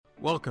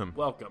Welcome.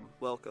 Welcome.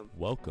 Welcome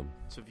Welcome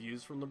to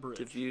Views from the Bridge.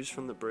 to Views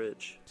from the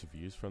Bridge. to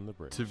Views from the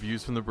Bridge. To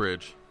Views from the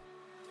Bridge.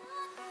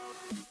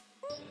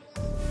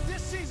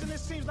 This season, it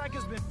seems like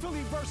it's been Philly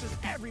versus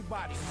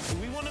everybody. Do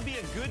we want to be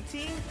a good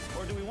team,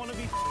 or do we want to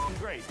be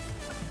great?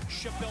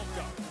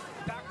 Shabelko.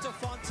 Back to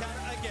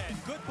Fontana again.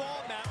 Good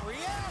ball, Matt Riel.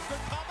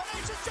 Good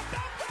combination.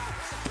 Shabelko!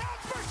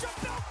 Counts for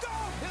Shabelko!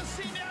 He'll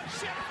see now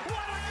shit.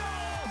 What a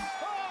goal!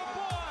 Oh,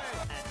 boy!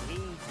 And he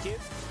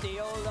dips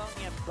the old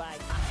onion bag.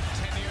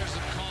 10 years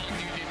of calling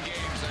Union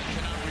games, I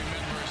cannot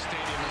remember a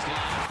stadium as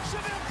loud.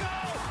 Shabelko!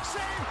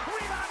 Save!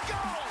 Rebound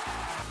goal!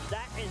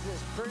 That is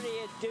as pretty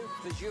a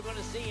dupe as you're going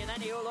to see in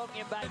any old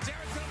onion bag.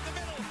 Harrison up the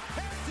middle.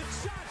 Harrison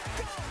shot.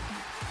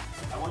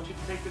 Goal! I want you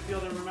to take the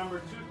field and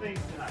remember two things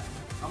tonight.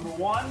 Number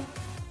one,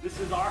 this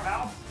is our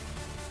house.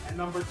 And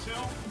number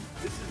two,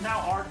 this is now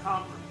our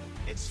conference.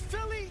 It's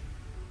Philly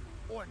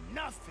or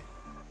nothing.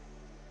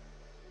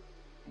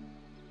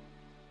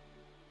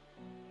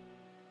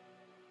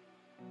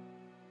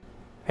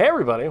 Hey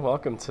everybody,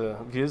 welcome to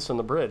Views from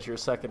the Bridge, your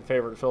second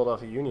favorite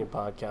Philadelphia Union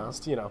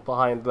podcast,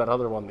 behind that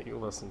other one that you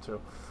listen to.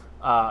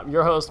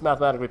 Your host,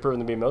 mathematically proven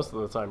to be most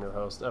of the time your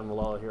host, Evan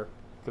Malala here.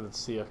 Good to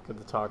see you, good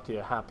to talk to you.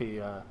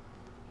 Happy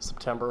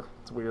September.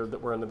 It's weird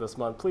that we're into this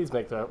month. Please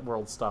make the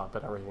world stop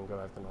and everything go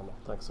back to normal.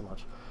 Thanks so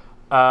much.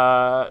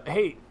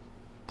 Hey,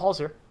 Paul's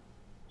here.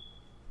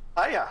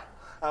 Hiya.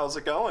 How's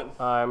it going?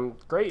 I'm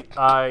great.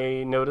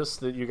 I noticed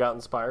that you got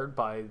inspired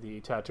by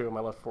the tattoo on my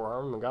left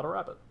forearm and got a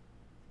rabbit.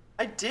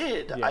 I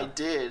did. Yeah. I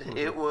did. Mm-hmm.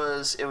 It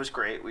was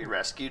great. We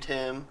rescued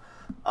him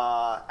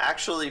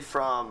actually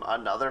from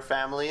another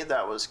family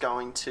that was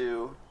going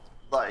to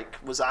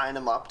was eyeing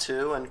him up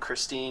too, and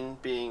Christine,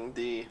 being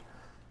the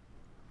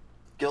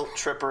guilt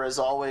tripper as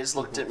always,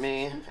 looked at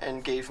me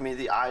and gave me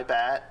the eye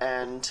bat,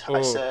 and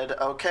I said,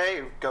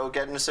 okay, go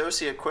get an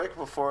associate quick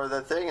before the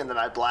thing, and then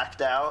I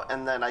blacked out,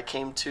 and then I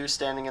came to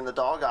standing in the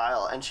dog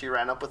aisle, and she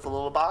ran up with a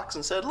little box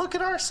and said, look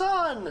at our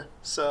son.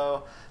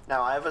 So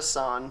now I have a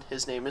son.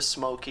 His name is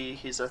Smokey.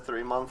 He's a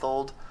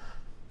 3-month-old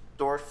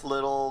dwarf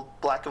little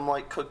black and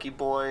white cookie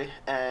boy,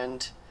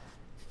 and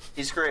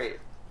he's great.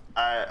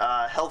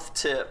 Health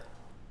tip.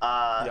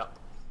 Yeah.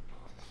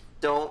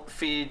 Don't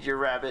feed your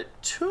rabbit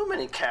too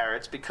many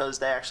carrots because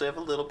they actually have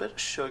a little bit of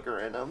sugar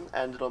in them,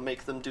 and it'll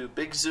make them do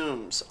big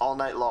zooms all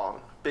night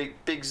long.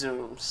 Big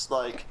zooms.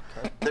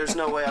 There's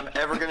no way I'm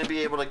ever going to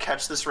be able to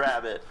catch this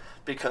rabbit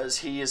because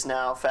he is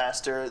now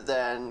faster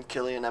than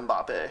Kylian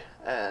Mbappe,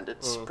 and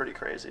it's pretty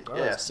crazy. Oh,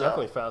 yeah, it's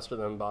definitely faster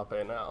than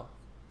Mbappe now.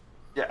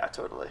 Yeah,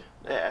 totally.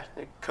 Yeah,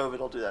 COVID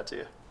will do that to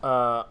you.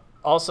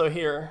 Also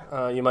here,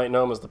 you might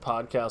know him as the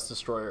podcast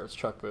destroyer. It's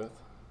Chuck Booth.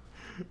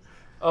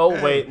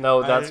 Oh, wait,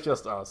 no, that's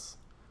just us.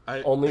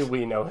 Only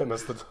we know him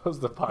as the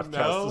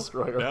podcast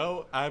destroyer.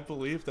 No, I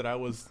believe that I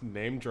was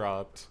name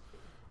dropped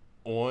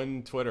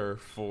on Twitter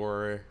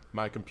for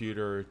my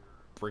computer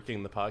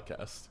breaking the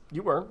podcast.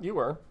 You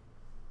were.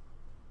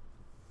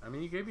 I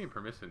mean, you gave me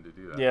permission to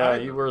do that. Yeah,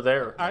 you were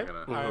there.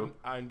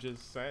 I'm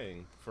just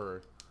saying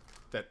for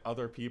that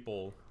other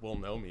people will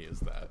know me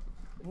as that.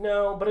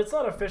 No, but it's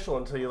not official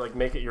until you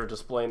make it your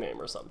display name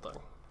or something.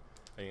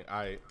 I mean,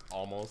 I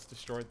almost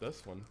destroyed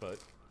this one, but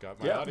got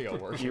my audio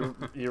working.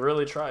 You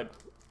really tried.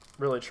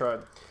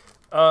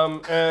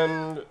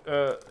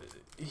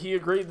 He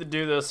agreed to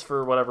do this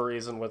for whatever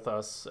reason with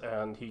us,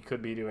 and he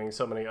could be doing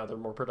so many other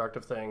more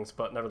productive things,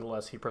 but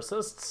nevertheless, he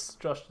persists.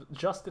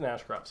 Justin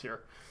Ashcroft's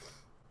here.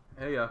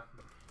 Hey,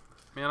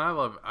 man, I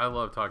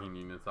love talking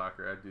Union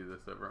soccer. I'd do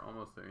this over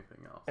almost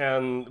anything else.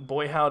 And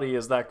boy howdy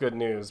is that good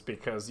news,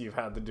 because you've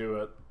had to do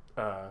it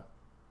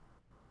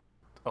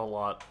a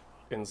lot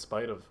in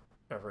spite of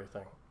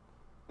everything.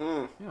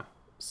 Yeah,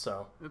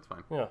 So it's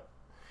fine. yeah.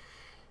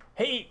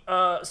 Hey,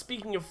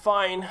 speaking of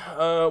fine,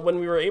 when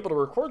we were able to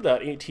record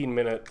that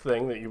 18-minute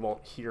thing that you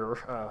won't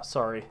hear,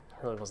 sorry,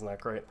 it really wasn't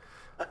that great.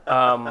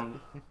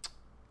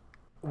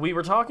 We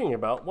were talking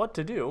about what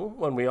to do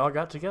when we all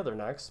got together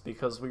next,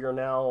 because we are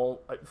now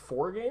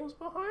 4 games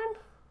behind.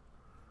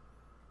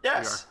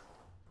 Yes.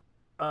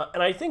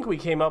 And I think we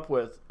came up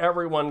with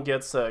everyone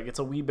gets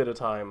a wee bit of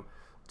time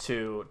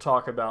to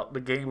talk about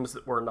the games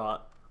that were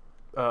not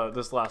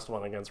this last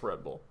one against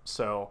Red Bull.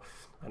 So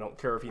I don't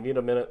care if you need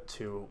a minute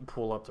to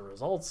pull up the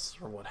results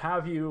or what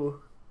have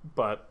you,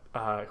 but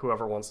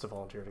whoever wants to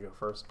volunteer to go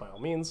first, by all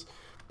means,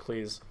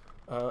 please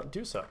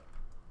do so.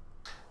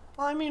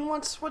 Well, I mean,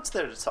 what's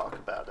there to talk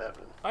about,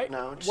 Evan?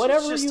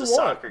 Whatever it's just you a want,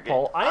 soccer game.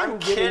 Paul. I'm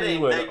giving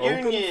kidding. you an The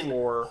open Union,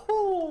 floor.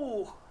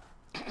 Ooh.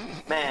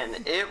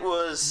 Man, it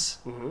was.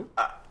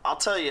 I'll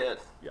tell you.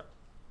 Yeah.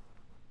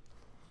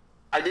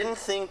 I didn't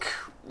think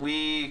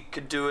we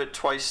could do it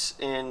twice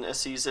in a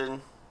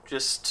season.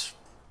 Just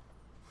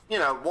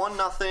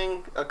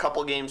 1-0 a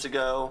couple games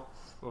ago.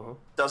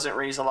 Doesn't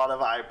raise a lot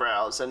of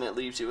eyebrows, and it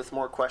leaves you with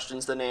more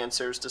questions than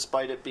answers,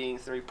 despite it being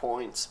 3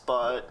 points.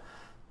 But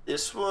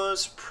this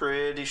was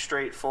pretty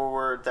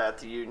straightforward that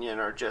the Union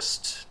are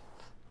just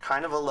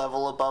kind of a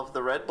level above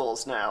the Red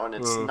Bulls now, and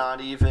it's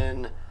not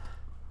even...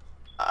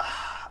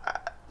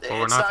 But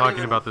we're it's not talking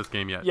even- about this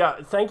game yet.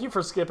 Yeah, thank you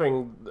for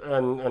skipping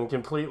and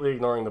completely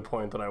ignoring the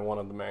point that I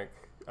wanted to make.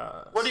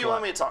 What do you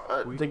want me to talk?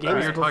 The We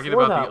games are talking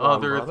before about that the one,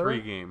 other brother.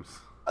 3 games.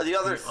 The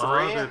other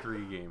three. Other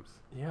 3 games.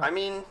 Yeah. I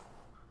mean,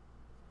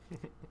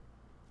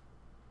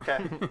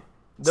 okay.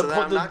 The So then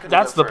po- I'm the- not gonna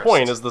that's go the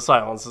point, first. is the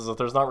silence, is that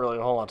there's not really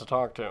a whole lot to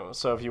talk to.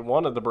 So if you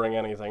wanted to bring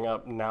anything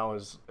up, now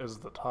is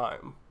the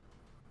time.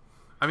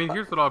 I mean,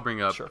 here's what I'll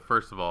bring up, Sure.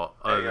 first of all,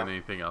 There other you than go.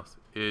 anything else,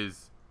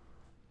 is,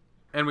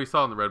 and we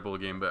saw in the Red Bull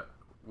game, but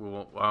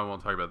I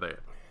won't talk about that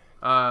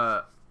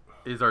yet,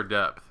 is our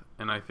depth.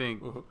 And I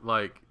think,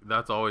 like,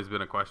 that's always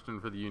been a question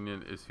for the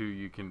Union, is who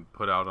you can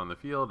put out on the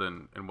field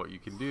and what you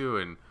can do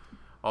and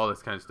all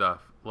this kind of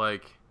stuff.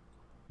 Like,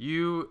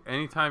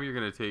 anytime you're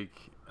going to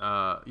take,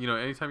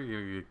 anytime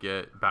you're going to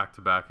get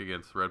back-to-back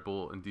against Red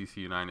Bull and DC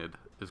United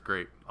is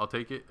great. I'll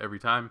take it every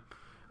time.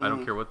 I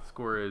don't care what the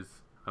score is.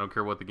 I don't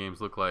care what the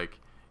games look like.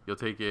 You'll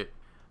take it.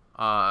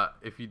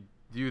 If you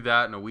do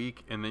that in a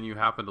week and then you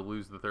happen to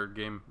lose the third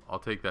game, I'll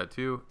take that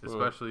too,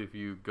 especially if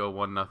you go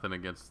 1-0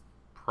 against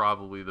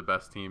probably the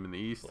best team in the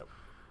East. Yep.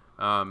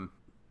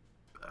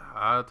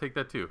 I'll take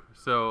that too.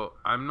 So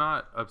I'm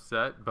not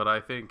upset, but I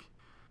think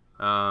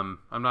I'm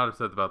not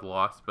upset about the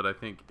loss, but I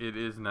think it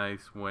is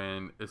nice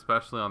when,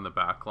 especially on the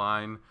back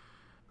line,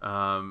 this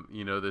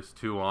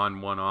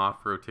 2-on,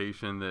 1-off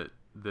rotation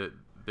that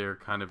they're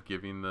kind of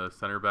giving the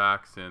center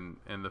backs, and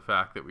the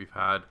fact that we've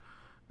had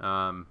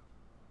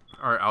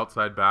our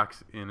outside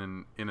backs in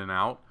and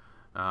out,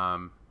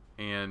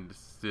 and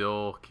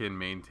still can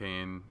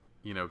maintain,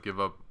 give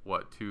up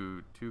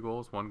two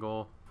goals, 1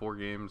 goal, 4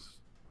 games.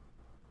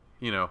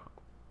 You're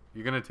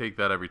going to take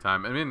that every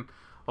time. I mean,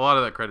 a lot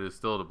of that credit is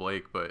still to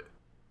Blake, but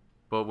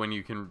when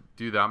you can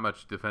do that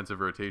much defensive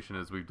rotation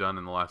as we've done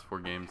in the last 4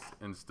 games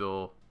and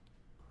still,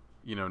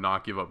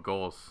 not give up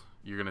goals,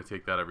 you're going to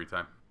take that every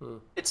time.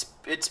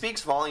 It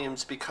speaks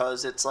volumes,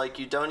 because it's like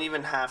you don't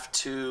even have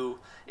to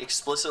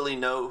explicitly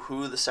know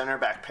who the center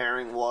back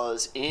pairing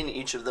was in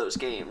each of those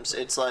games.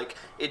 It's like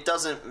it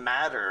doesn't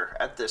matter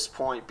at this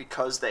point,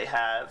 because they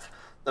have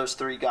those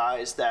 3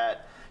 guys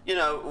that,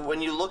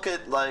 when you look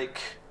at, like,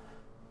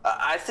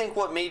 I think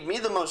what made me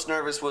the most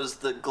nervous was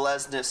the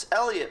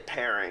Glesnes-Elliott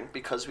pairing,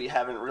 because we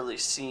haven't really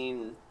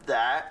seen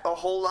that a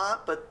whole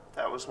lot, but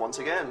that was, once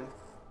again,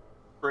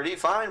 pretty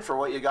fine for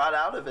what you got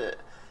out of it.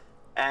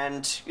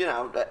 And,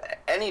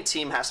 any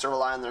team has to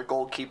rely on their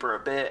goalkeeper a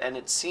bit, and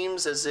it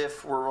seems as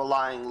if we're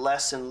relying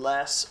less and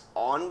less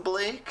on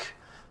Blake,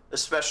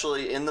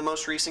 especially in the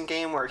most recent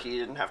game where he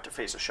didn't have to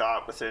face a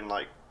shot within,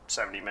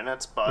 70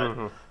 minutes.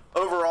 But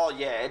overall,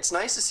 yeah, it's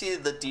nice to see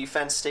the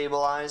defense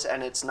stabilize,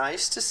 and it's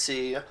nice to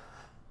see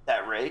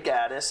that Ray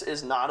Gaddis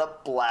is not a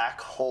black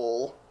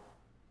hole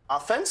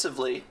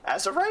offensively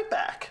as a right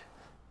back,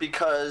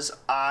 because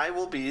I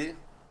will be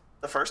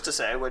the first to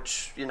say,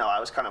 which, I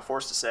was kind of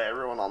forced to say,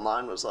 everyone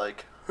online was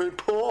like, "Hey,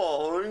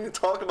 Paul, what are you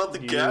talking about the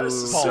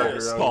Gaddis Paul,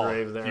 assist?" your own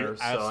grave there,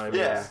 so I mean,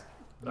 Yeah.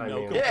 I No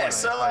mean, complaint. Yeah,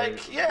 so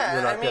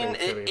you're not getting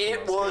it pity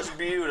from us. was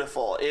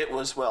beautiful. It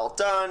was well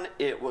done.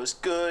 It was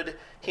good.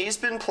 He's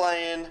been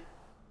playing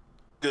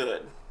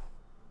good,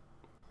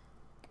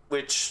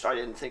 which I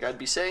didn't think I'd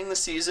be saying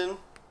this season,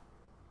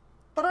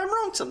 but I'm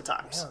wrong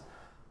sometimes. Yeah.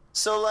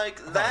 So,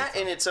 that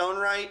in its own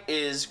right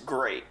is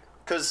great.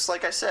 Because,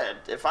 like I said,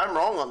 if I'm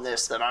wrong on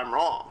this, then I'm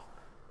wrong.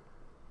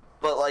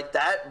 But,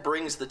 that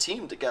brings the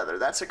team together.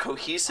 That's a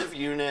cohesive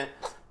unit.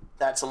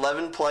 That's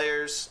 11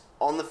 players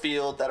on the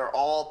field that are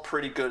all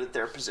pretty good at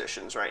their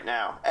positions right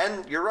now.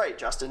 And you're right,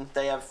 Justin.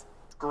 They have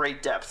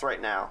great depth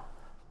right now.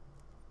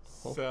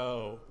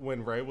 So,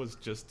 when Ray was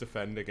just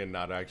defending and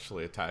not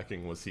actually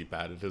attacking, was he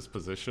bad at his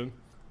position?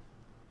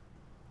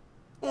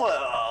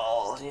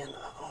 Well,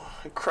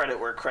 credit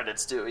where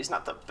credit's due. He's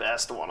not the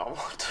best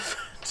one-on-one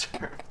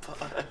defender,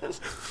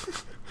 but...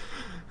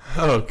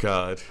 Oh,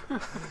 God.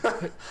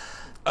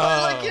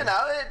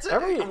 it's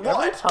every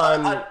what?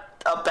 time-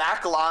 A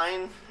back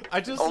line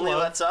I just only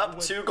love lets up when-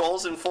 2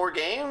 goals in 4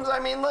 games. I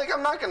mean,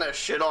 I'm not gonna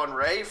shit on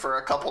Ray for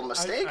a couple I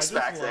mistakes just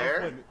back love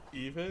there.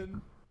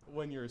 Even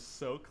when you're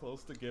so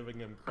close to giving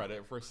him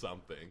credit for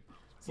something,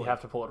 it's You like,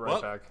 have to pull it right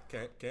 "Well, back."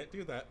 Can't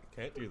do that.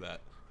 Can't do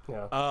that.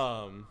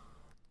 Yeah.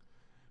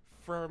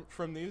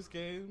 From these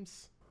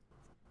games,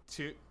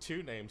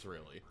 two names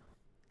really.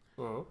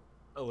 Mhm.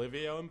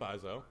 Olivia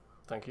Mbazo,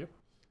 Thank you.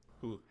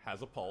 who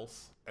has a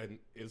pulse and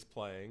is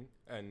playing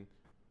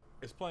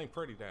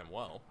pretty damn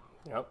well,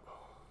 Yep.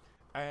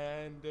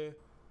 and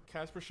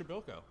Kasper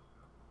Shabilko.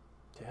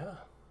 Yeah.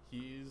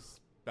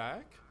 He's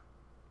back.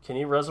 Can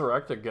you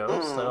resurrect a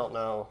ghost? I don't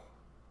know.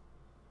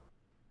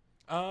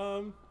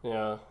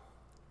 Yeah.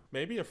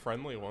 Maybe a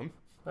friendly one.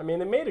 I mean,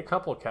 they made a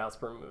couple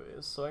Casper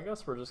movies, so I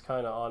guess we're just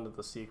kind of on to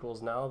the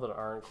sequels now that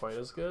aren't quite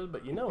as good,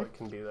 but it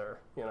can be there,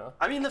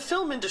 I mean, the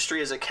film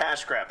industry is a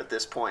cash grab at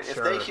this point. If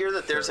they Sure, hear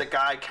that there's sure. a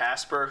guy,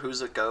 Casper, who's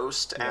a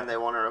ghost, and they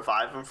want to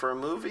revive him for a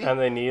movie, And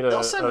they need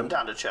they'll send him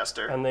down to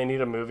Chester. And they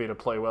need a movie to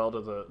play well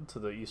to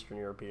the Eastern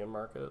European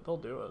market. They'll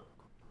do it.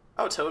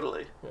 Oh,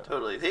 totally.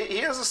 Totally. He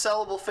has a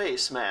sellable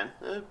face, man.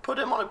 Put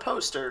him on a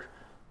poster.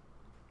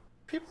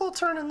 People will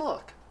turn and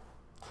look.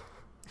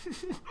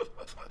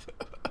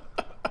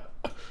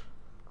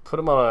 Put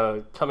him on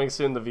a coming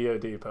soon the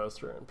VOD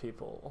poster, and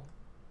people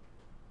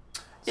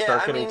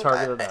start getting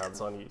targeted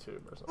ads on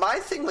YouTube or something. My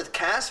thing with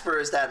Casper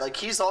is that like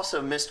he's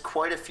also missed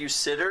quite a few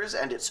sitters,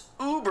 and it's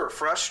uber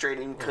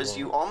frustrating because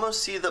you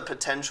almost see the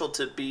potential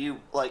to be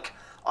like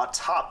a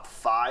top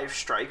 5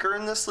 striker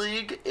in this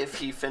league if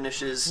he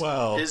finishes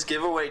his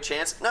giveaway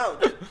chance. No,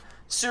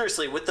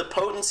 seriously, with the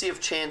potency of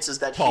chances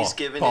that he's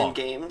given in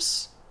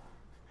games.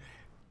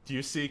 Do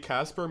you see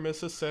Casper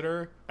miss a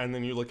sitter, and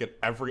then you look at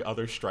every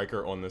other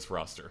striker on this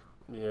roster?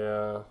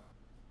 Yeah.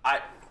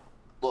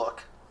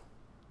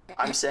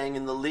 I'm saying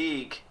in the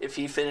league, if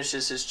he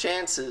finishes his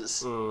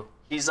chances,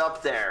 he's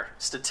up there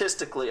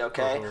statistically,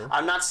 okay?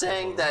 I'm not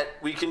saying that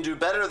we can do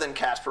better than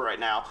Casper right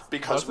now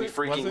because we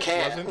freaking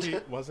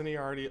can't. Wasn't he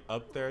already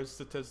up there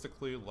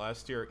statistically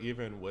last year,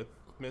 even with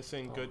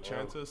missing good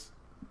chances?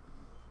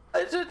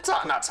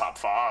 Not top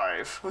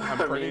 5.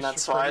 I mean,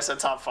 that's why I said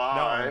top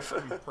 5. No,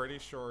 I'm pretty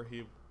sure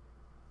he...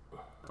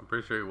 I'm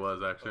pretty sure he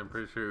was, actually. I'm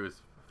pretty sure he was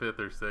 5th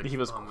or 6th. He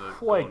was on the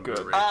quite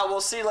good.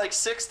 Well, see, like,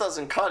 6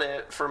 doesn't cut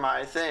it for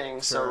my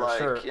thing, so,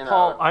 like, you know...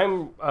 Paul,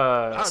 I'm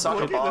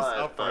looking this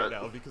up right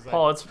now because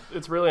Paul,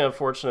 it's really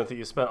unfortunate that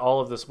you spent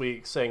all of this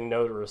week saying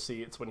no to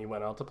receipts when you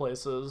went out to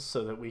places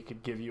so that we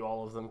could give you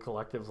all of them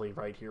collectively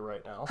right here,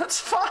 right now.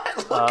 That's fine,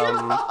 look it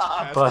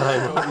up! But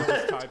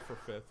I tied for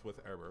 5th with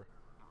Eber.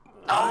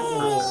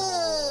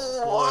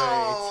 Oh, boy,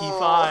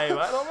 T5. I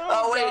don't know.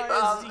 Oh,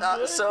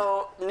 wait.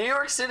 So, New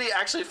York City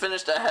actually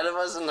finished ahead of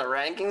us in the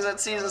rankings that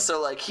season,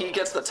 so, like, he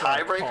gets the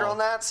tiebreaker on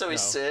that, so he's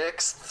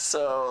 6th.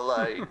 So,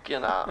 like, you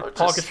know.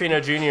 Paul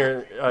Catrino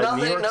Jr.,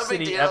 New York no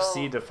City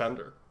FC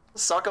defender.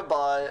 Suck a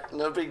butt.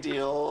 No big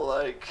deal.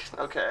 Like,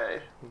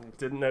 okay.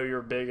 Didn't know you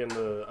were big in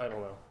the, I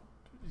don't know.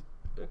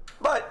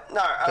 But,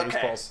 no, okay.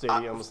 Baseball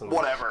stadiums and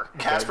whatever.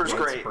 Casper's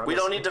great. supremacy. We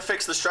don't need to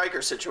fix the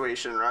striker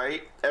situation,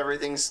 right?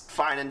 Everything's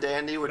fine and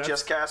dandy with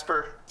just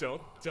Casper.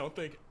 Don't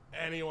think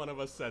any one of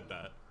us said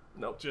that.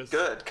 Nope. Just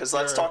good, because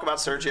let's talk about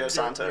Sergio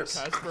Santos.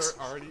 Casper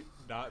already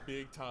not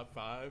being top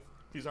 5.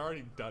 He's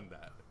already done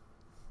that.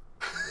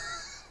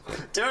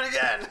 Do it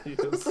again.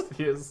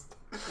 He has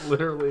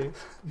literally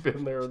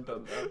been there and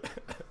done that.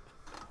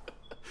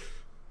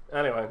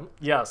 Anyway,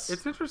 yes.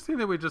 It's interesting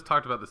that we just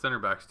talked about the center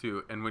backs,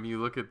 too. And when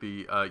you look at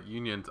the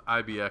Union's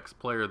IBX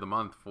Player of the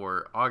Month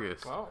for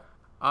August,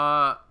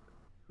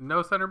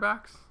 no center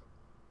backs?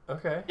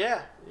 Okay.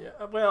 Yeah.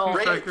 Well, 2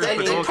 strikers, they a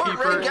put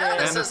goalkeeper, Ray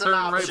Gaddis and a as an third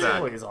right option. back.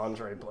 Always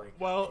Andre Blake.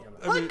 Well,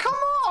 Like, come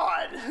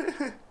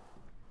on.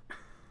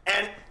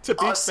 And to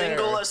be fair,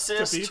 single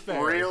assist, to be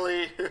fair,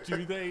 really?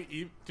 do they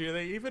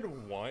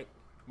even want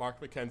Mark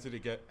McKenzie to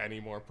get any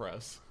more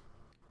press?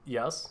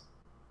 Yes.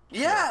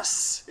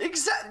 Yes,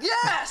 exactly.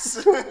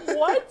 Yes.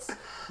 What?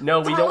 No,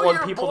 we don't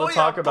want people to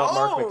talk about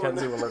Mark bone.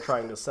 McKenzie when we're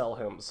trying to sell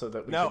him, so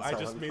that we No, can I sell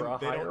just him mean for a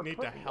they higher don't need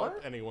to price. help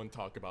What? anyone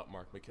talk about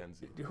Mark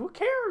McKenzie. Who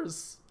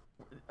cares?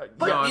 But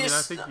No, I you mean, I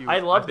s- think you. I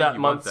love that you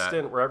month want that.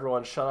 stint where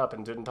everyone shut up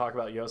and didn't talk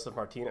about Josef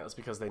Martinez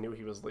because they knew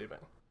he was leaving.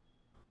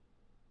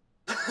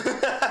 Okay.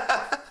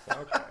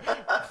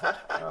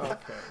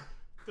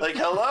 Like,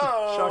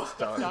 hello. Shucks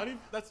done.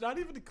 That's not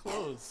even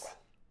close.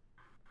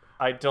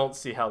 I don't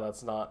see how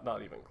that's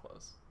not even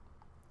close.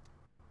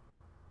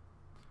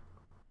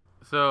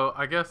 So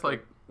I guess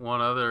like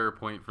one other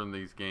point from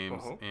these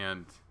games,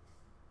 and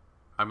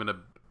I'm gonna,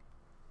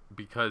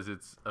 because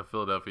it's a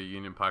Philadelphia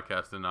Union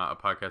podcast and not a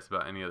podcast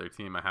about any other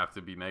team, I have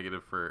to be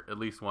negative for at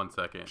least 1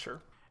 second.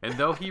 Sure. And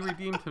though he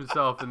redeemed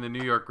himself in the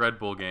New York Red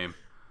Bull game,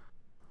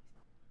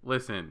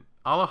 listen,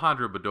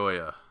 Alejandro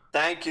Bedoya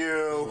Thank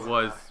you.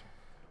 was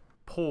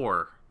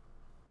poor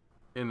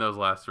in those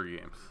last 3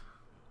 games.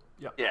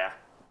 Yeah.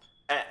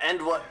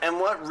 And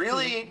what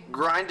really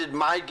grinded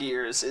my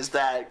gears is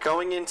that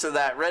going into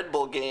that Red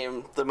Bull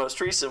game, the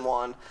most recent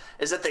one,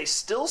 is that they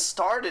still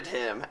started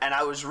him, and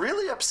I was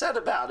really upset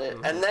about it.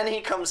 And then he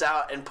comes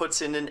out and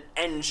puts in an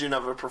engine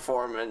of a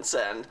performance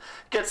and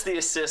gets the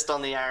assist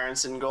on the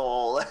Aronson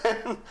goal.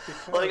 And,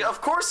 like,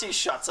 of course he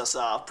shuts us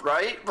up,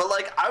 right? But,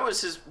 like, I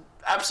was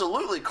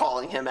absolutely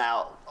calling him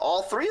out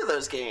all 3 of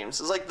those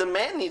games. It's like, the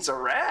man needs a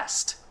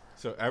rest.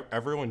 So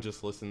everyone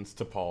just listens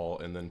to Paul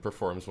and then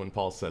performs when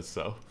Paul says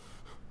so.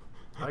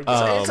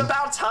 It's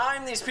about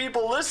time these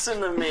people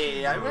listen to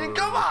me. I mean,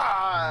 come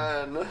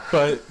on.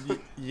 But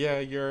yeah,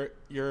 your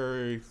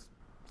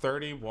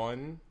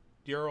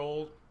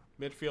 31-year-old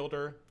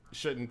midfielder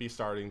shouldn't be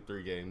starting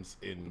 3 games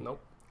in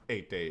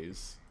 8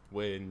 days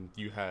when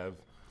you have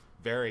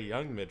very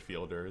young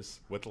midfielders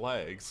with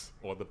legs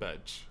on the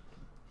bench.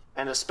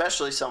 And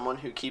especially someone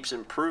who keeps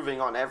improving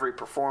on every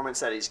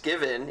performance that he's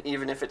given,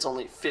 even if it's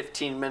only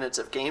 15 minutes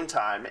of game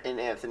time, in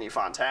Anthony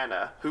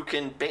Fontana, who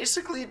can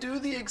basically do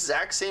the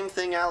exact same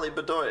thing Ali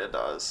Bedoya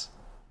does.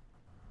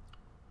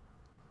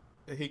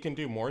 He can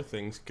do more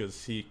things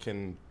because he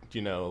can,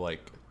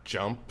 like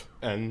jump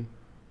and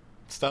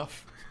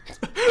stuff.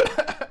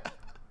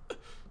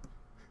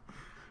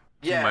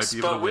 Yes, be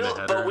able to but win a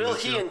header in will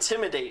this he field.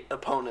 intimidate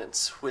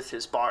opponents with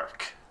his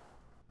bark?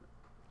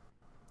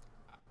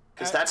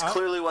 Because that's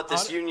clearly what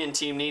this Union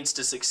team needs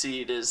to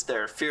succeed, is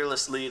their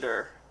fearless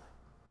leader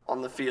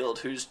on the field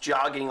who's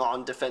jogging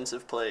on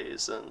defensive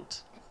plays. And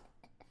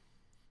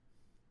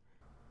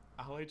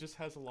Ale just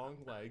has long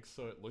legs,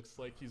 so it looks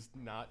like he's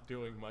not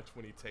doing much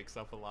when he takes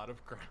up a lot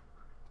of ground.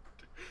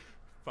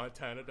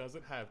 Fontana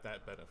doesn't have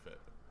that benefit.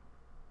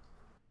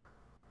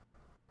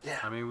 yeah,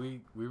 I mean,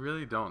 we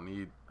really don't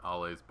need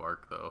Ale's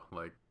bark, though.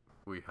 Like,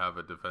 we have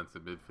a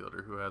defensive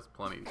midfielder who has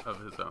plenty of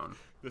his own.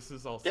 This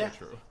is also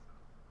true.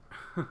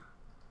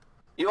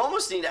 you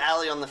almost need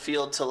Ali on the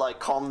field to like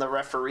calm the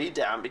referee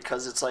down,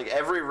 because it's like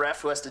every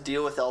ref who has to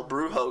deal with El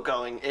Brujo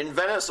going, in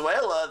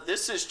Venezuela,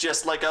 this is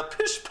just like a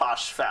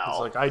pish-posh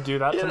foul. It's like, I do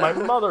that to my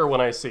mother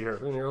when I see her.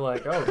 And you're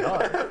like, oh,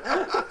 God.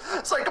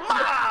 It's like,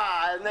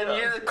 ma! And then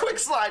you quick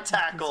slide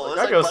tackle. It's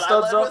I like, go but I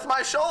studs led up with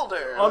my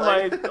shoulder.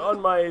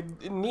 on my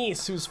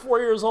niece who's 4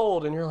 years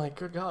old, and you're like,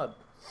 good God.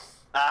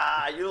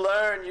 You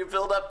learn, you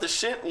build up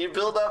the you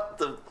build up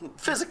the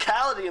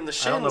physicality in the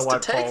I don't know shins why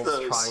to take Paul's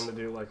those. trying to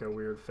do like a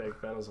weird fake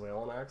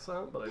Venezuelan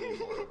accent, but I need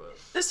more of it.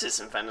 This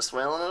isn't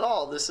Venezuelan at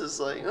all. This is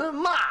like,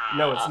 ma!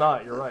 No, it's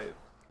not. You're right.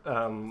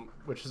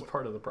 Which is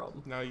part of the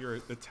problem. Now you're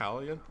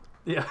Italian?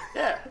 Yeah.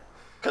 Yeah,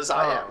 because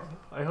I am.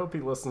 I hope he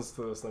listens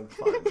to this and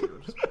finds you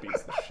and just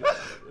beats the shit out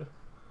of you.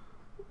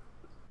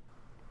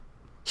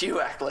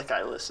 You act like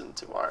I listen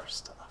to our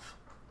stuff.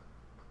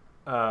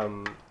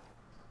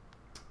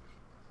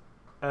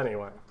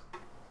 Anyway.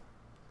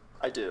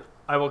 I do.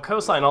 I will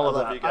co-sign all of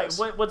love that. you guys.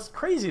 What's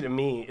crazy to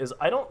me is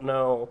I don't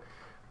know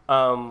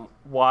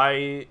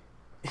why,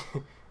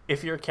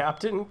 if your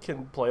captain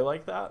can play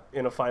like that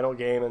in a final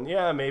game, and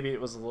yeah, maybe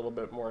it was a little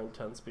bit more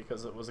intense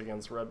because it was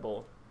against Red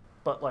Bull,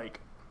 but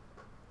like,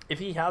 if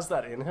he has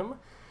that in him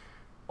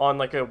on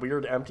like a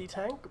weird empty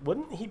tank,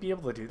 wouldn't he be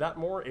able to do that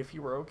more if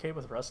you were okay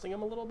with resting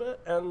him a little bit?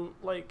 And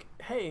like,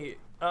 hey,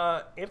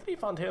 Anthony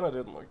Fontana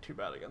didn't look too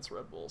bad against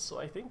Red Bull,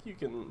 so I think you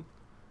can...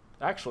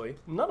 Actually,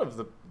 none of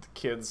the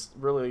kids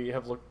really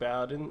have looked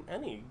bad in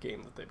any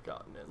game that they've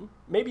gotten in.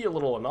 Maybe a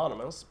little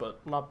anonymous, but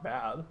not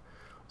bad.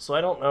 So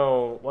I don't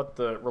know what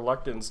the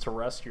reluctance to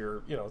rest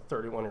your,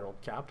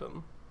 31-year-old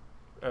captain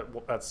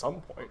at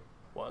some point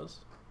was.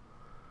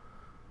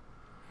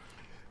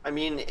 I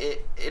mean,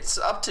 it's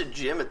up to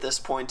Jim at this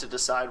point to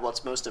decide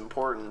what's most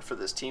important for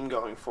this team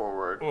going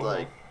forward.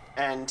 Mm-hmm.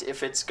 And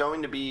if it's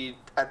going to be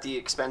at the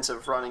expense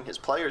of running his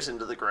players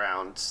into the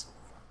ground,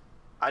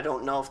 I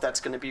don't know if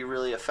that's going to be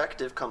really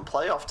effective come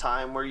playoff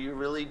time, where you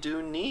really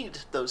do need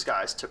those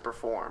guys to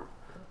perform.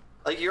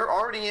 Like, you're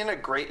already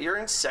you're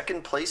in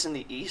second place in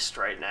the East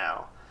right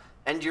now,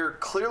 and you're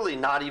clearly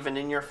not even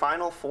in your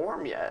final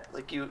form yet.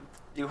 Like, you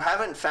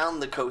haven't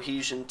found the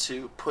cohesion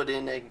to put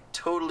in a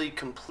totally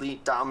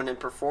complete dominant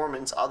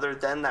performance other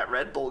than that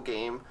Red Bull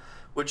game,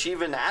 which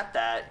even at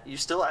that, you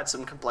still had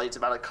some complaints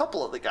about a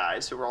couple of the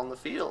guys who were on the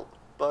field.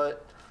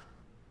 But,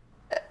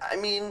 I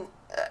mean,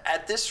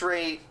 at this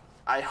rate,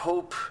 I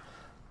hope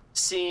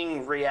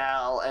seeing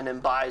Real and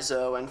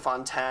Mbaizo and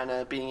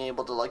Fontana being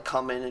able to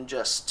come in and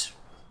just,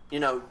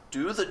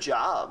 do the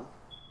job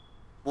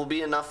will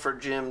be enough for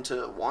Jim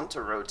to want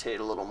to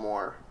rotate a little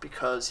more,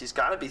 because he's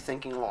got to be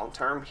thinking long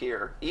term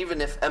here,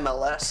 even if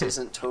MLS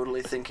isn't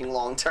totally thinking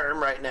long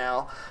term right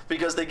now,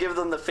 because they give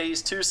them the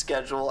Phase 2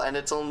 schedule and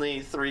it's only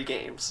 3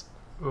 games.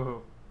 Mm-hmm.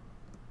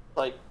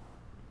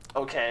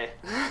 Okay.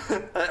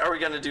 Are we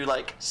going to do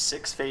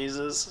 6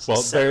 phases? Well,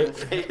 7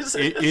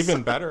 phases?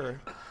 Even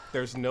better,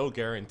 there's no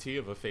guarantee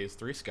of a Phase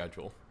 3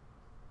 schedule.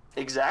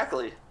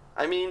 Exactly.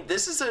 I mean,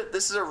 this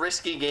is a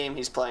risky game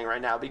he's playing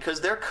right now,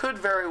 because there could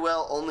very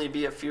well only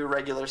be a few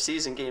regular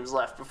season games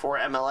left before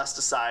MLS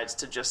decides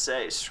to just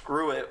say,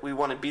 screw it, we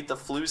want to beat the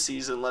flu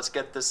season, let's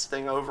get this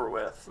thing over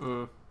with.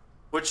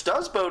 Which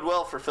does bode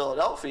well for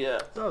Philadelphia.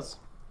 It does.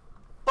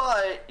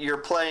 But you're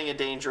playing a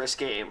dangerous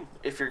game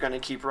if you're going to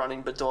keep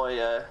running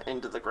Bedoya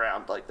into the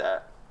ground like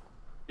that.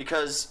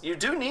 Because you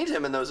do need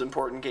him in those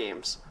important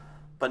games.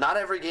 But not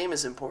every game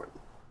is important.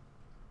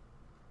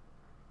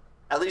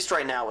 At least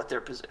right now with their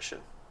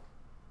position.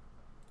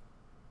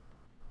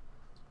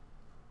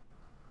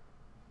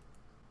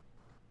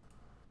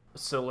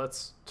 So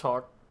let's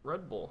talk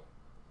Red Bull.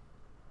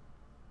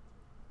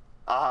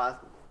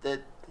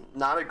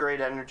 Not a great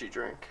energy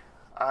drink.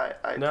 I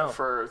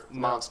prefer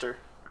Monster.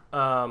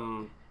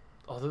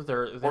 Although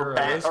they're or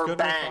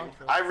Bang.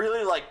 I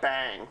really like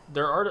Bang.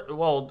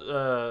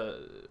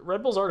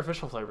 Red Bull's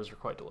artificial flavors are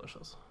quite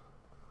delicious.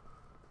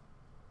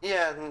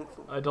 Yeah.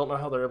 I don't know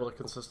how they're able to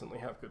consistently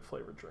have good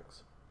flavored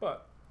drinks,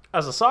 but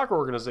as a soccer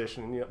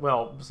organization,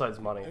 besides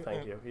money,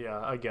 thank you.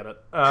 Yeah, I get it.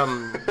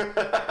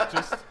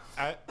 Just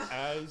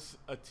as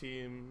a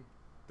team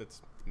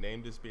that's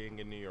named as being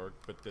in New York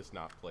but does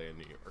not play in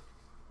New York.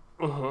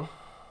 Uh-huh.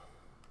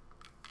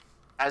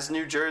 As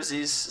New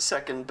Jersey's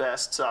second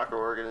best soccer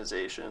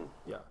organization.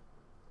 Yeah.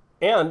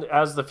 And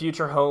as the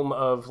future home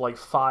of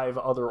 5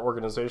 other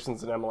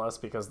organizations in MLS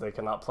because they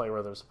cannot play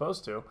where they're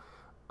supposed to.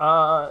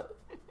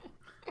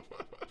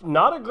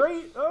 Not a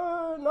great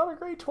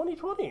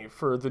 2020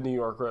 for the New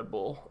York Red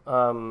Bull.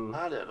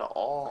 Not at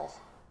all.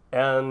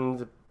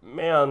 And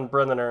man,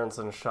 Brendan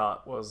Aronson's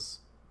shot was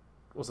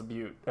was a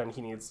beaut, and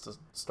he needs to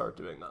start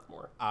doing that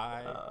more.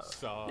 I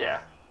saw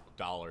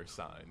dollar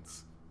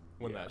signs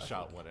when that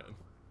shot went in.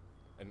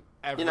 And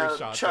every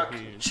shot Chuck,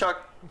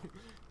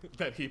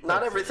 that he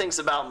not everything's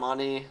about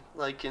money.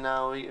 Like, you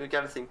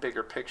got to think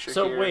bigger picture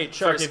so here. wait,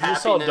 Chuck, if you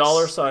saw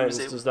dollar signs,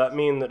 does that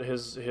mean that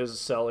his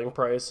selling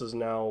price is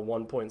now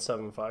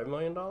 $1.75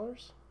 million? No.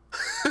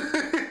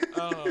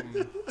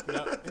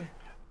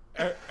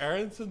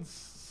 Aronson's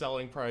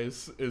selling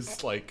price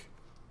is like,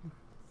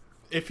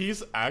 if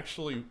he's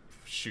actually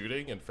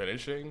shooting and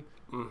finishing,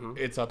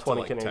 it's up 20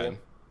 to like Canadian.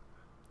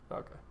 10.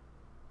 Okay.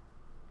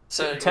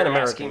 So 10 you're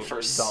American asking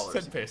for dollars.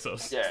 10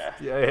 pesos. Yeah.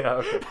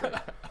 Yeah, okay.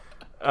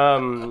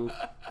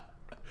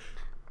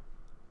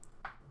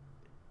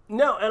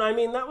 No, and I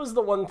mean, that was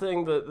the one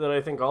thing that I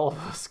think all of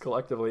us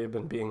collectively have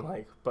been being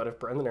like, but if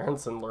Brenden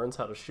Aaronson learns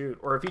how to shoot,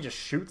 or if he just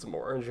shoots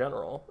more in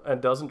general, and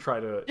doesn't try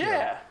to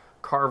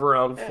carve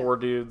around four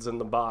dudes in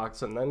the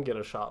box and then get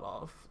a shot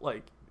off,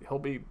 like, he'll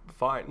be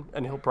fine,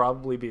 and he'll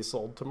probably be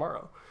sold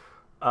tomorrow.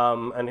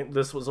 And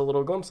this was a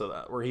little glimpse of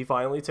that, where he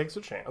finally takes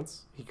a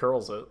chance, he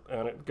curls it,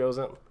 and it goes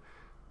in.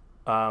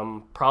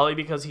 Probably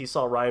because he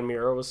saw Ryan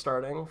Miro was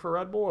starting for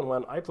Red Bull and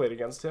went, I played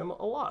against him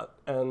a lot,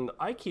 and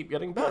I keep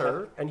getting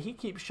better, and he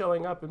keeps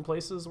showing up in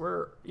places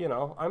where,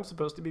 I'm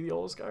supposed to be the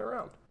oldest guy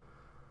around.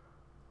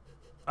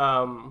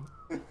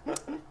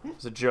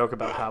 It's a joke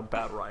about how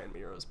bad Ryan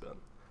Miro's been.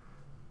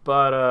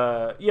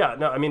 But,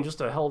 just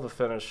a hell of a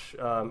finish,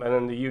 and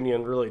then the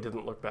Union really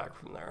didn't look back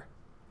from there.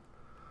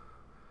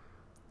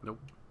 Nope.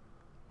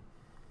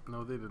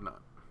 No, they did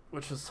not.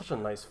 Which is such a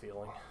nice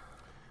feeling.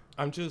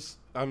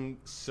 I'm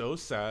so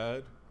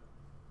sad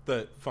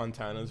that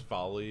Fontana's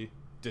volley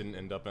didn't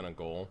end up in a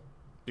goal,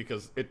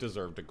 because it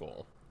deserved a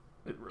goal.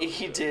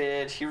 He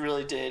did. He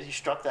really did. He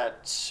struck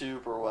that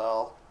super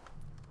well.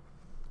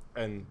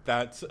 And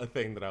that's a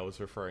thing that I was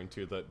referring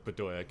to that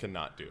Bedoya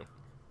cannot do.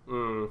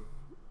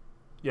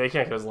 Yeah, he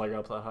can't get his leg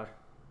up that high.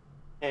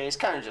 Yeah, he's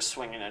kind of just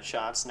swinging at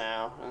shots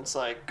now. And it's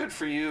like, good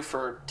for you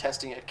for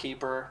testing a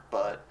keeper,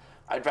 but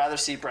I'd rather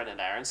see Brenden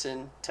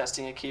Aaronson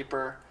testing a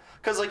keeper.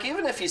 Because, like,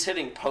 even if he's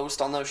hitting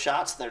post on those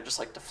shots and they're just,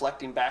 like,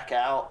 deflecting back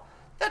out,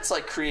 that's,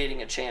 like,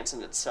 creating a chance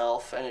in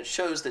itself, and it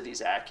shows that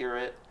he's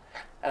accurate.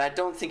 And I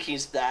don't think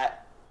he's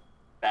that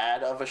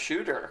bad of a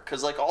shooter.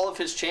 Because, like, all of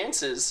his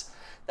chances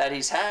that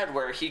he's had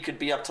where he could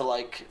be up to,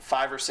 like,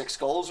 5 or 6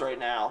 goals right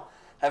now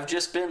have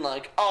just been,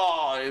 like,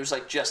 it was,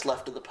 like, just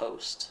left of the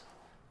post.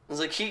 It's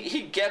like,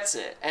 he gets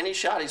it. Any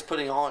shot he's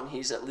putting on,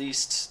 he's at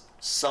least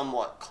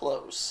somewhat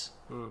close.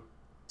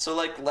 So,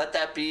 like, let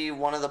that be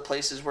one of the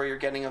places where you're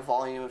getting a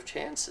volume of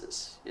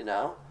chances,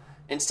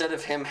 Instead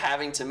of him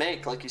having to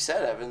make, like you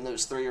said, Evan,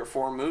 those 3 or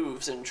 4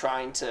 moves and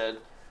trying to...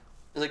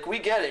 Like, we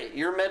get it.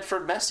 You're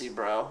Medford Messi,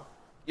 bro.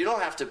 You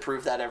don't have to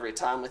prove that every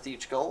time with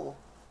each goal.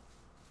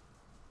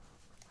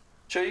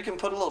 Sure, you can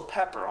put a little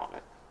pepper on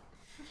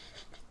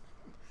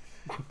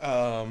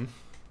it.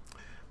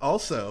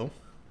 Also,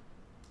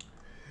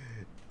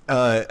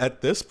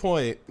 at this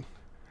point,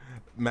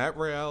 Matt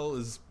Real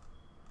is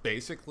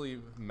basically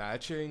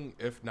matching,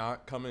 if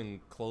not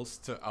coming close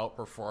to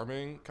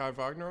outperforming Kai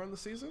Wagner on the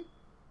season.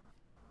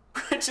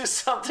 Which is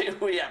something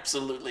we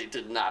absolutely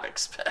did not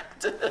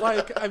expect.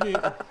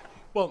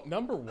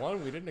 Number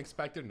one, we didn't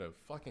expect him to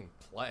fucking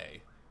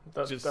play.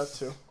 That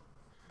too.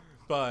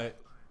 But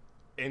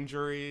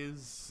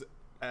injuries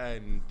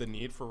and the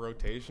need for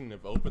rotation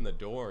have opened the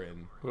door,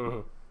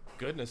 and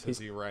goodness has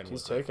he ran with it.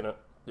 He's taking it,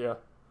 yeah.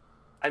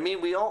 I mean,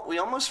 we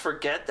almost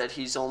forget that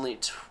he's only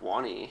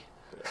 20.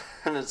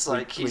 And it's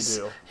like he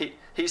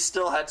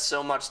still had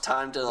so much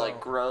time to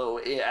grow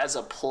as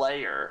a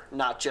player,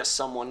 not just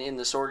someone in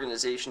this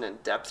organization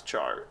and depth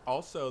chart.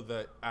 Also,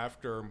 that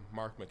after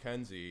Mark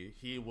McKenzie,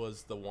 he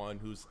was the one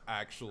who's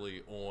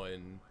actually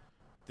on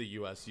the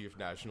U.S. Youth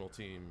National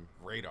Team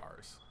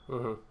radars,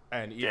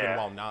 and even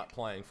while not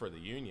playing for the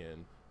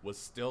Union, was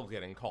still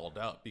getting called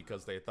up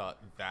because they thought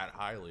that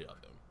highly of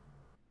him.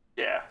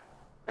 Yeah.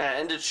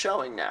 And it's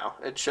showing now.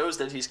 It shows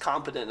that he's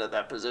competent at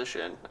that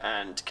position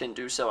and can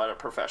do so at a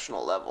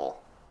professional level,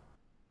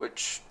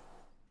 which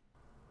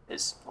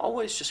is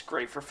always just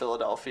great for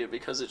Philadelphia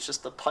because it's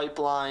just the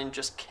pipeline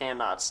just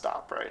cannot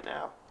stop right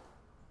now.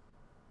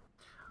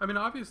 I mean,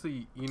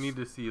 obviously, you need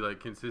to see,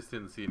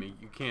 consistency, and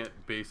you can't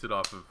base it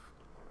off of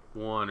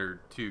 1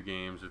 or 2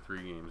 games or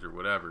 3 games or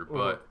whatever,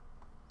 but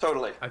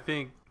totally. I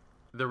think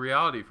the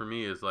reality for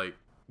me is,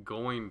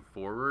 going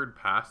forward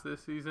past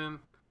this season,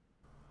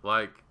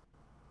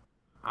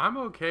 I'm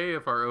okay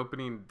if our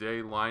opening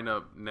day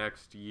lineup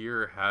next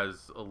year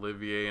has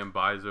Olivier and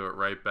Mbaizo at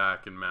right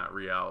back and Matt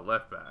Real at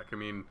left back. I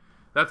mean,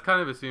 that's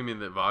kind of assuming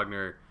that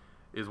Wagner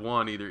is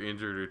 1, either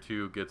injured, or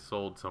 2, gets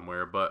sold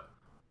somewhere. But,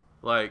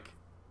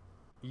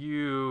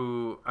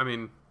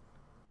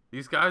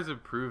 these guys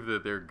have proved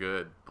that they're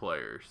good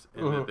players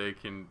and that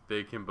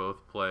they can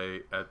both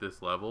play at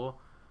this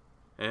level.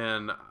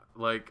 And,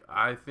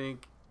 I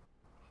think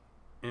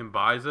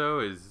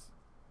Mbaizo is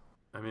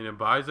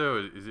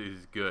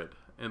good.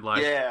 And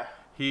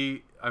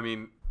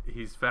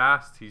he's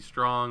fast, he's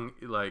strong,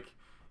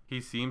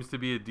 he seems to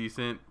be a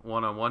decent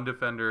one-on-one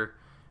defender.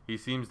 He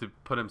seems to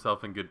put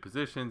himself in good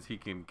positions. He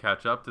can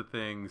catch up to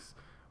things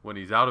when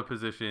he's out of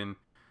position.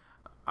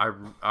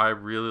 I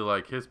really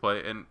like his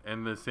play,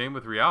 and the same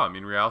with Real. I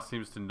mean, Real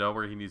seems to know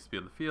where he needs to be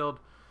on the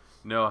field,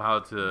 know how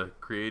to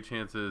create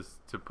chances,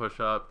 to push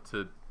up,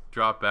 to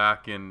drop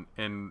back, and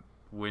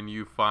when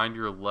you find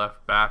your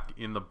left back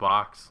in the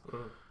box,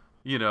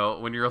 you know,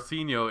 when you're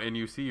Elsinho and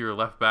you see your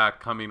left back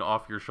coming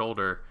off your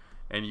shoulder,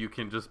 and you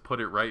can just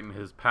put it right in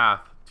his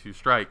path to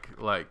strike,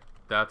 like,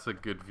 that's a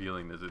good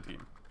feeling as a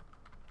team.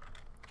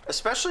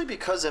 Especially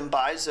because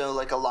Mbaizo,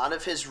 like, a lot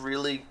of his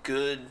really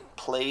good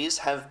plays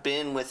have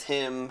been with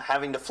him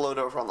having to float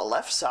over on the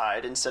left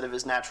side instead of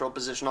his natural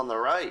position on the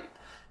right.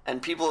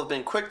 And people have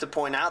been quick to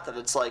point out that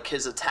it's like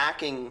his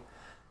attacking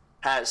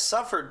has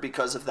suffered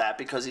because of that,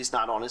 because he's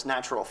not on his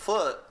natural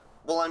foot.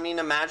 Well, I mean,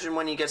 imagine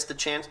when he gets the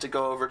chance to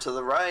go over to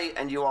the right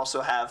and you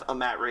also have a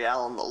Matt Real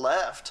on the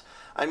left.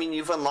 I mean,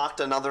 you've unlocked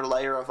another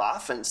layer of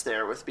offense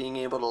there with being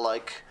able to,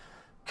 like,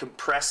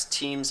 compress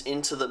teams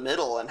into the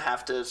middle and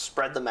have to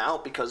spread them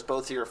out because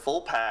both of your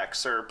full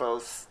packs are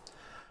both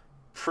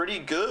pretty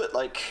good,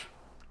 like,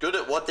 good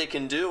at what they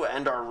can do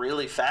and are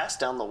really fast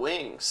down the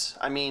wings.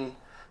 I mean,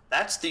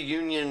 that's the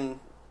Union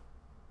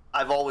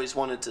I've always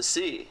wanted to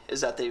see,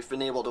 is that they've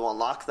been able to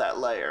unlock that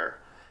layer.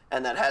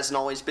 And that hasn't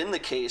always been the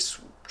case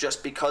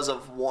just because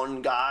of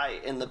one guy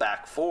in the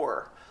back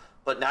four.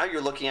 But now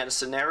you're looking at a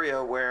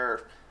scenario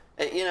where,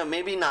 you know,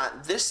 maybe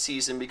not this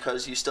season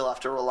because you still have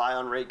to rely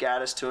on Ray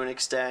Gaddis to an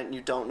extent. You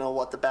don't know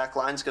what the back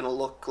line's going to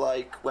look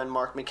like when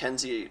Mark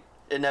McKenzie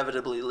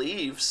inevitably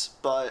leaves.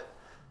 But,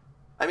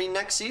 I mean,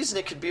 next season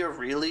it could be a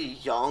really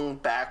young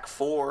back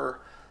four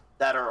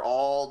that are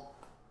all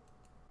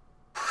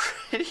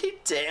pretty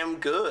damn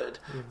good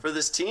for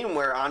this team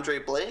where Andre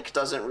Blake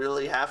doesn't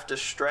really have to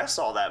stress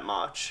all that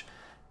much.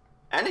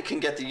 And it can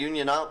get the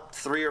Union up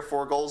 3 or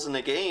 4 goals in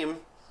a game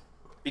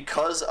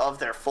because of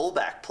their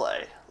fullback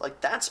play. Like,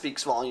 that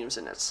speaks volumes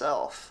in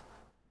itself.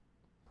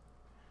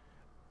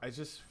 I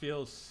just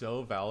feel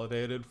so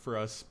validated for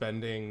us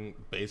spending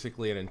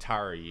basically an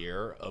entire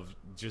year of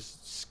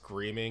just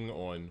screaming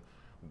on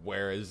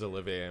where is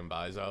Olivier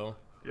Mbaizo.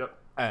 Yep.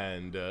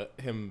 And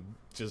him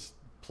just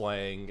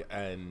playing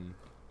and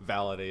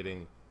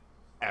validating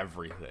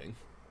everything.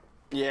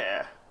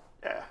 Yeah.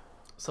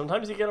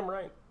 Sometimes you get them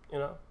right, you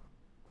know?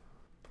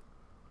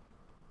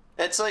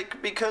 It's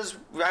like, because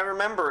I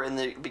remember in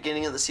the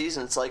beginning of the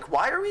season, it's like,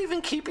 why are we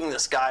even keeping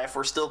this guy if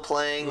we're still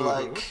playing,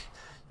 like,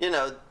 you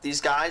know,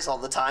 these guys all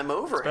the time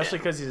over Especially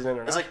him? because he's an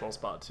international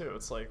spot, too.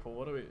 It's like, well,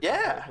 what are we...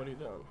 Yeah. What are you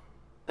doing?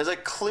 It's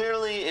like,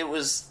 clearly it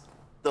was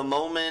the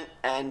moment,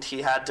 and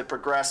he had to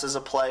progress as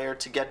a player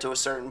to get to a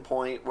certain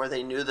point where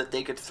they knew that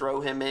they could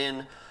throw him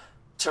in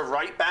to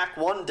right back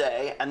one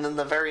day, and then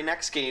the very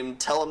next game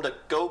tell him to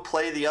go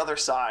play the other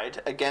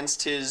side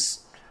against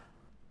his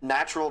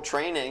natural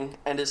training,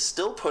 and is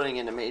still putting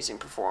in amazing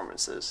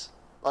performances.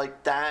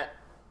 Like that,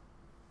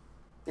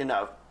 you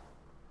know,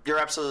 you're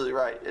absolutely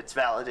right. It's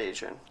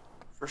validation,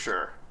 for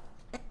sure.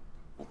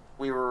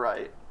 We were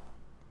right.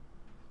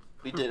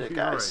 We did it,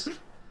 guys. Right.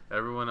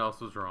 Everyone else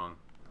was wrong.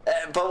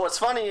 But what's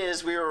funny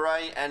is we were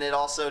right, and it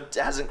also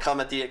hasn't come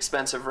at the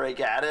expense of Ray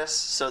Gaddis,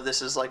 so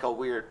this is like a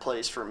weird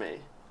place for me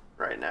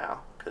right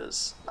now,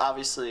 because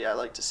obviously I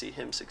like to see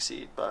him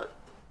succeed, but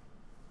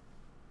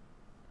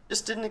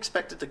just didn't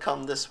expect it to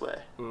come this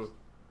way.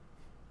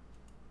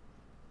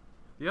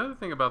 The other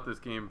thing about this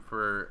game,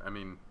 for, I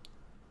mean,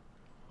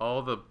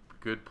 all the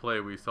good play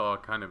we saw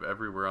kind of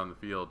everywhere on the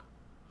field,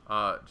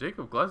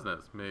 Jacob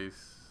Glesnes made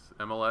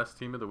MLS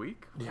Team of the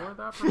Week for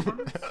that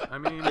performance. I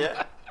mean,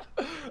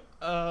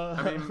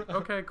 I mean,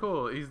 okay,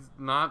 cool. He's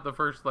not the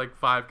first, like,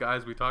 5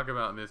 guys we talk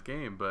about in this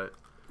game, but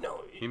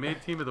no, he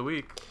made Team of the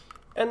Week.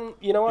 And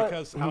you know what?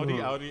 Because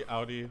Audi.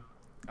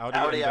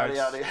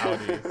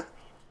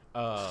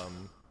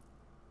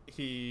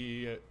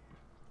 He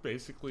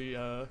basically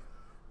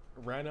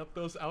ran up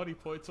those Audi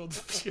points on the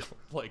field.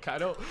 Like, I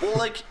don't. Well,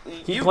 like,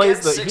 he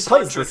plays the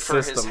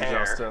system,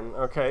 Justin.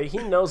 Okay, he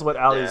knows what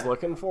Audi's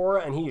looking for,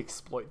 and he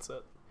exploits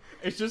it.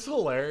 It's just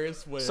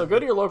hilarious when. So go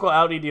to your local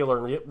Audi dealer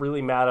and get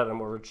really mad at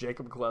him over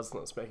Jacob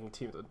Glesnes making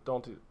Team.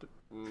 Don't do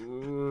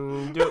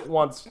it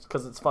once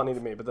because it's funny to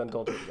me, but then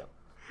don't do it again.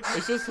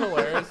 It's just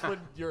hilarious when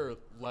your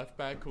left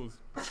back who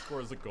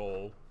scores a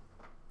goal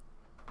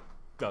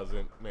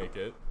doesn't make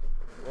it.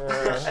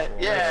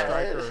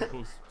 Striker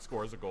who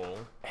scores a goal.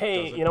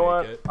 Hey, you know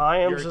what? It. I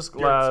am just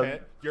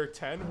glad. You're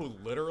 10 who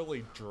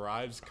literally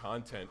drives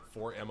content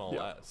for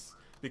MLS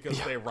because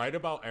they write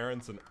about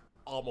Aronson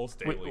almost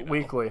daily.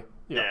 Weekly.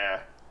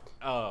 Yeah.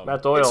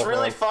 Matt Doyle. It's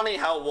really funny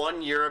how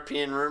one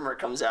European rumor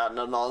comes out and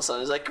then all of a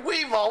sudden it's like,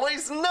 we've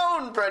always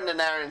known Brendan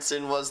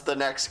Aronson was the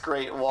next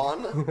great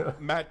one.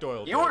 Matt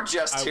Doyle. You were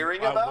just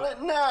hearing about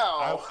it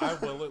now. I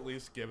will at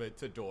least give it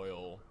to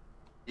Doyle.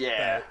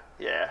 Yeah.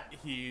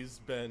 He's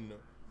been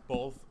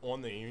both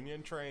on the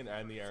Union train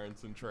and the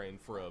Aronson train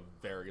for a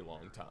very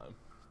long time.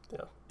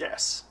 Yeah.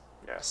 Yes.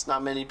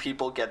 Not many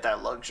people get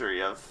that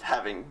luxury of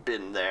having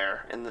been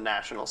there in the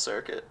national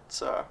circuit.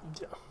 So.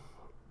 Yeah.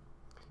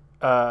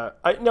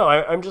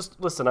 I'm just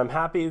listen. I'm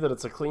happy that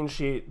it's a clean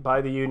sheet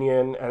by the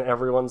Union, and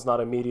everyone's not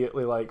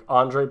immediately like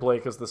Andre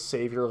Blake is the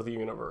savior of the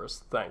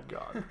universe. Thank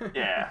God.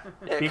 Yeah,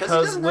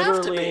 because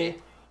literally,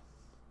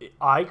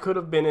 I could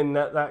have been in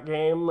that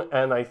game,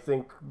 and I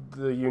think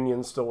the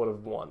Union still would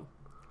have won.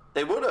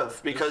 They would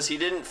have, because he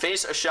didn't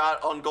face a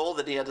shot on goal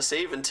that he had to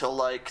save until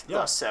like the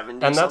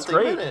 70-something and that's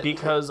great minute.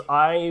 because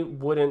I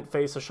wouldn't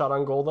face a shot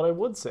on goal that I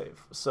would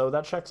save, so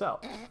that checks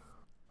out.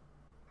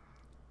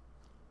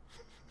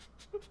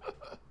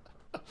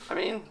 I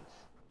mean,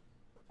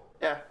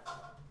 yeah.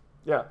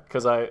 Yeah,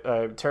 because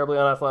I'm terribly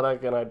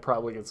unathletic and I'd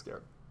probably get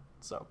scared.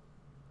 So.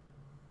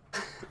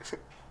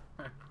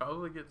 I'd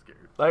probably get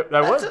scared.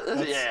 I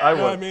would. Yeah. I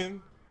would. I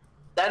mean,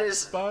 that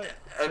is. But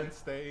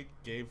since they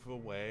gave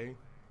away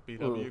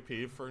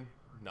BWP for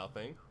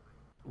nothing,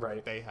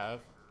 right? They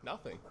have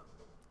nothing.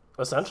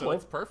 Essentially. So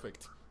it's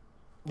perfect.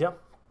 Yeah.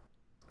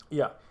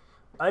 Yeah.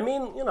 I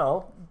mean,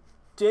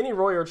 Danny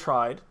Royer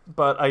tried,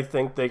 but I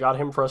think they got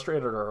him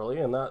frustrated early,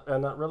 and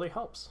that really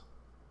helps.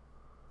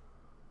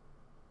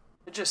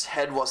 Just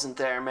head wasn't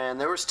there, man.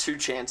 There was 2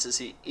 chances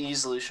he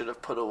easily should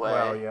have put away.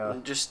 Well, yeah.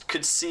 And just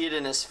could see it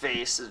in his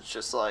face. It's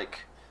just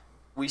like,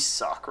 we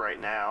suck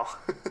right now.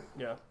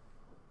 Yeah.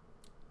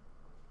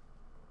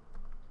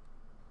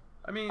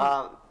 I mean,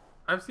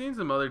 I've seen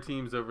some other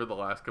teams over the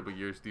last couple of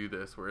years do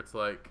this, where it's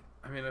like,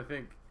 I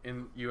think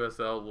in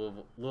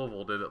USL,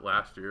 Louisville did it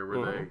last year,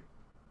 where they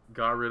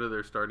got rid of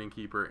their starting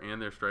keeper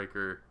and their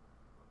striker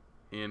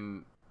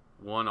in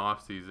one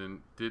offseason,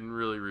 didn't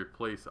really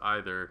replace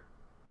either,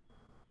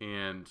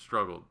 and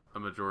struggled a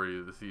majority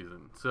of the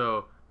season.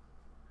 So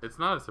it's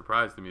not a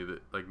surprise to me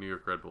that like New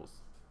York Red Bull's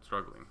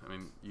struggling. I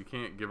mean, you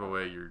can't give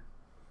away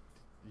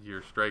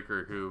your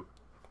striker who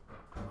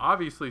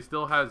obviously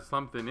still has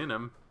something in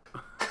him.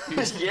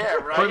 Yeah,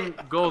 right. Putting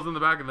goals in the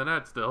back of the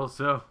net still,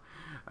 so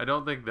I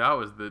don't think that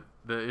was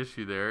the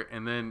issue there.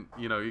 And then,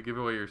 you give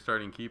away your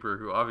starting keeper,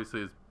 who obviously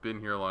has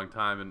been here a long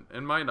time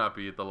and might not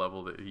be at the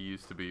level that he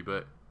used to be,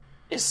 but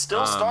is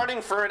still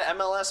starting for an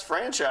MLS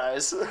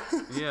franchise.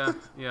 Yeah.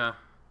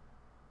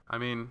 I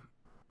mean,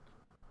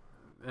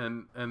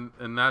 and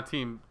that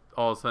team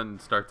all of a sudden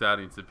starts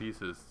adding some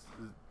pieces.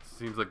 It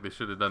seems like they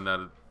should have done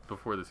that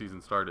before the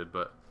season started,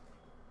 but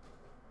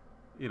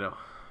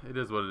it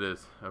is what it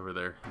is over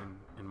there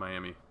in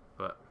Miami.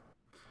 But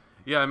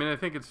yeah, I mean, I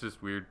think it's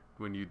just weird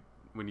when you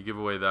give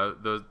away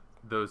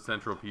those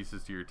central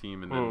pieces to your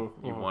team, and then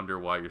you wonder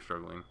why you're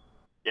struggling.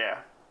 Yeah.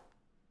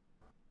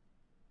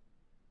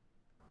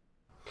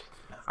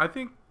 I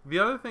think the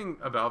other thing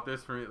about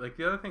this for me,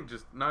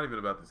 just not even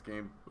about this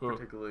game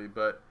particularly,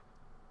 but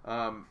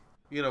I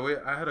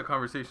had a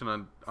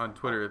conversation on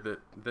Twitter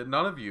that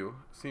none of you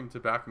seem to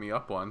back me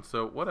up on.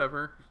 So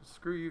whatever,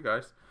 screw you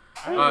guys.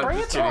 Bring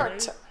it to our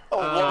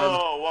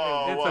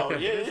whoa. It's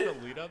okay. It is the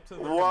lead up to the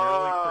Premier League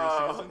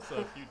preseason, so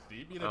if you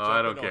need me to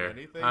jump in on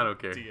anything, I don't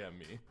care. DM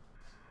me.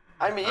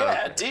 I mean,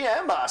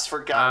 DM us for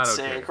God's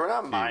sake. We're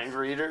not mind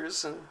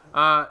readers. No,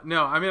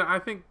 I mean, I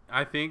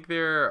think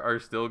there are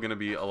still going to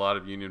be a lot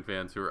of Union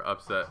fans who are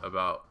upset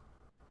about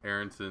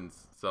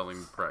Aronson's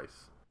selling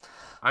price.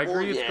 I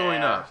agree it's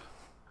going up,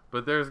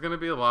 but there's going to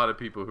be a lot of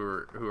people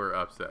who are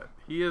upset.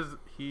 He is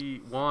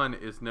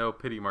no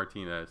Pity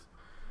Martinez.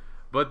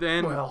 But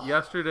then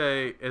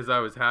yesterday, as I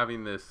was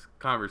having this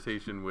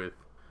conversation with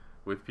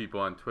people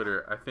on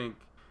Twitter, I think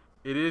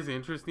it is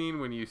interesting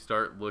when you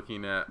start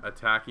looking at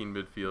attacking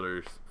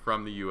midfielders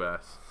from the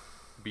U.S.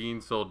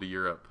 being sold to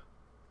Europe,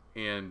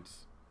 and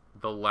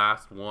the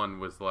last one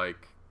was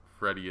like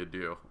Freddie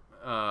Adu.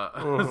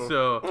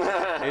 So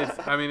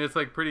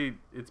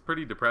it's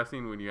pretty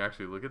depressing when you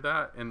actually look at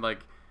that, and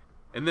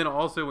then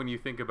also when you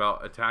think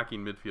about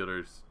attacking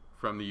midfielders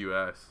from the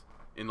U.S.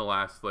 in the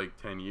last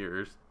 10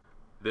 years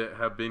that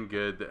have been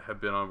good, that have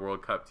been on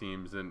World Cup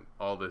teams and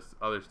all this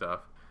other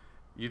stuff.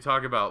 You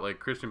talk about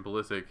Christian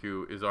Pulisic,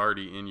 who is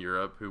already in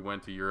Europe, who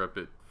went to Europe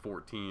at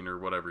 14 or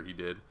whatever he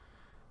did.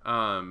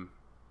 And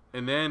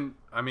then,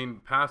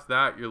 past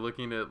that, you're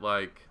looking at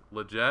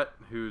Leggett,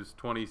 who's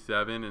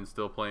 27 and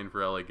still playing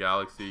for LA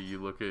Galaxy.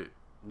 You look at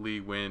Lee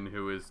Nguyen,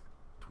 who is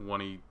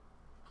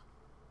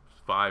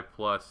 25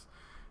 plus,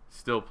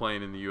 still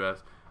playing in the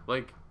U.S.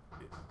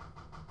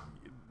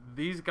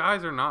 These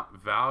guys are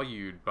not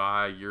valued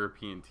by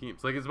European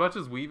teams. As much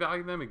as we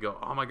value them and go,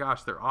 oh my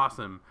gosh, they're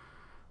awesome,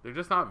 they're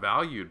just not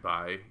valued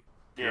by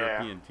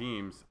European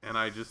teams. And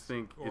I just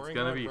think it's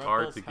going to be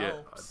hard to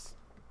get.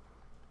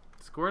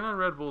 Scoring on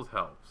Red Bulls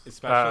helps.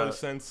 Especially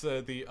since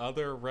the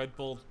other Red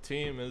Bull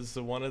team is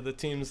one of the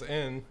teams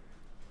in.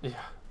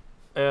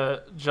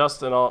 Yeah.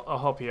 Justin, I'll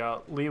help you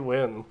out. Lee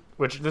Nguyen,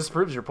 which this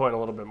proves your point a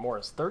little bit more,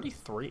 is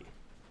 33.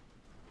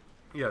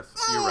 Yes,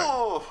 you're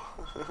right.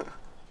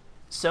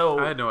 So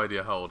I had no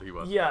idea how old he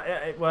was.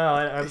 Yeah,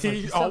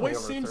 he always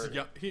seems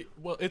young. He's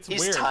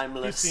weird.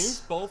 Timeless. He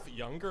seems both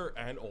younger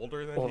and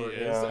older than he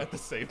is at the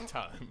same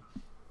time.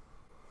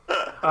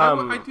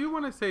 I do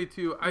want to say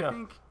too. I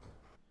think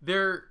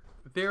there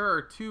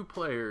are two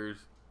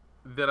players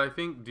that I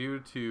think, due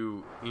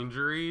to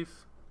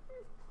injuries,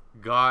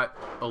 got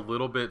a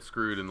little bit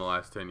screwed in the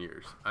last 10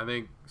 years. I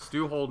think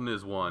Stu Holden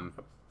is one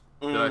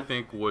that I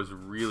think was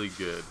really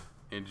good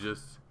and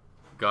just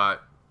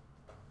got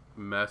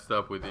messed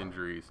up with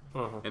injuries.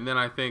 And then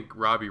I think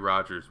Robbie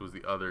Rogers was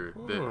the other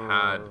that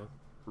had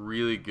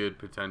really good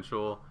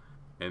potential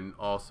and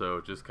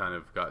also just kind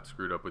of got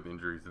screwed up with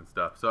injuries and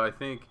stuff. So I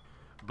think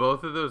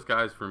both of those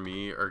guys for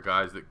me are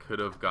guys that could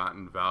have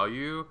gotten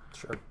value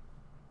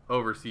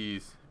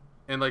overseas.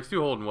 And like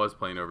Stu Holden was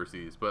playing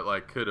overseas, but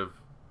like could have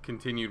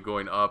continued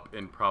going up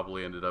and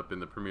probably ended up in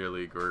the Premier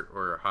League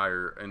or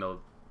higher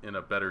in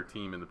a better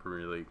team in the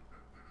Premier League.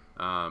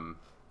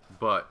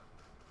 But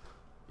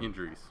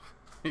injuries.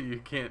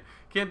 You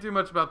can't do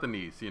much about the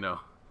knees, you know.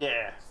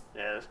 Yeah.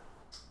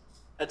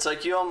 It's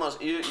like you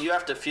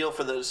have to feel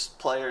for those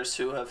players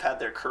who have had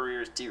their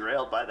careers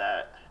derailed by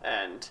that.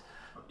 And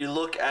you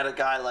look at a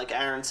guy like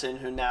Aronson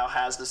who now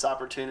has this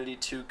opportunity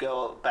to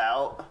go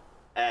about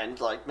and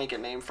like make a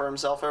name for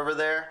himself over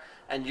there.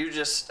 And you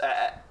just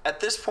at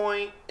this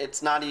point,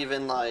 it's not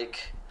even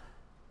like,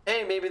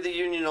 hey, maybe the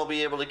Union will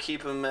be able to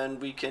keep him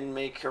and we can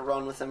make a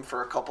run with him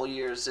for a couple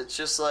years. It's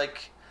just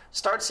like,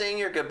 start saying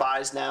your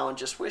goodbyes now and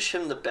just wish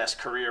him the best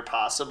career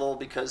possible,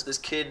 because this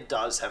kid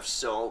does have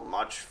so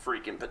much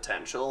freaking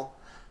potential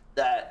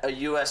that a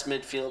U.S.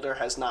 midfielder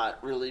has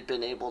not really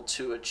been able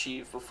to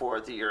achieve before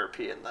at the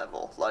European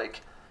level.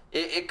 Like,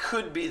 it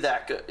could be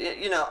that good.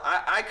 You know,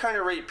 I kind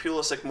of rate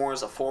Pulisic more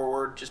as a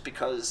forward just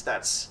because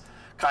that's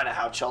kind of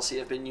how Chelsea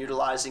have been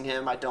utilizing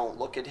him. I don't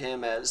look at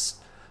him as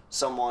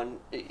someone,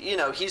 you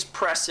know, he's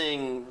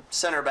pressing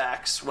center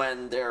backs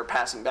when they're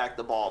passing back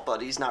the ball,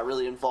 but he's not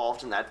really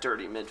involved in that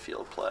dirty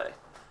midfield play.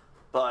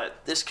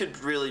 But this could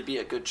really be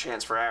a good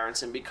chance for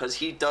Aronson because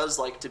he does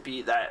like to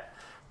be that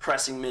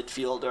pressing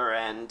midfielder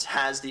and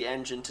has the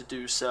engine to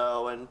do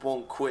so and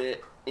won't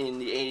quit in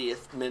the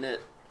 80th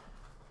minute.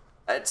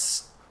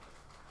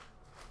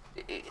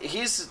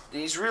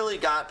 He's really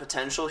got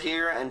potential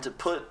here, and to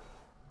put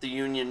the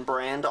Union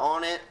brand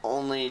on it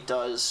only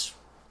does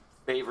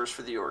favors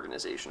for the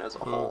organization as a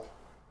whole.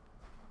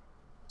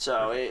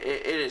 So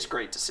it is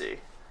great to see.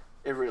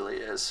 It really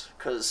is,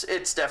 because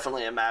it's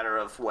definitely a matter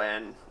of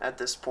when at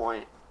this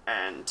point.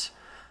 And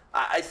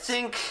I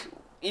think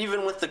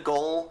even with the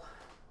goal,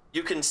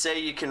 you can say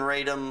you can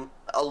rate him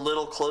a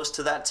little close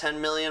to that 10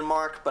 million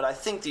mark, but I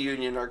think the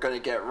Union are going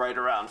to get right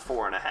around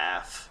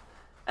 4.5.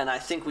 And I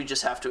think we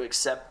just have to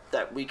accept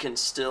that we can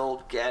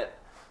still get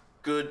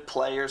good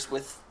players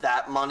with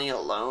that money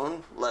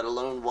alone, let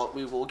alone what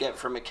we will get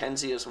from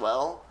Mackenzie as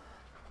well,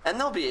 and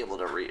they'll be able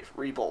to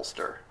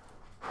rebolster.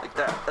 Like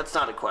that's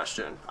not a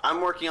question.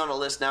 I'm working on a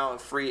list now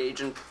of free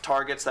agent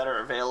targets that are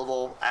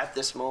available at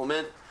this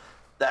moment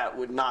that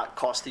would not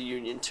cost the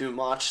Union too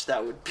much,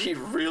 that would be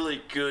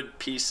really good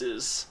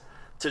pieces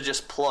to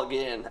just plug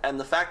in. And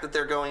the fact that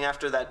they're going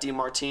after that Di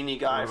Martini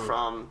guy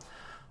from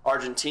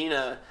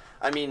Argentina,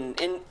 I mean,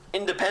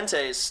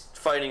 Independente's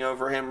fighting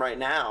over him right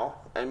now.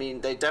 I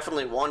mean, they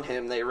definitely want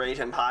him. They rate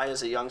him high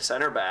as a young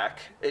center back.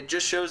 It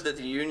just shows that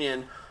the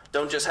Union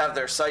don't just have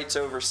their sights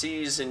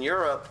overseas in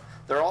Europe.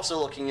 They're also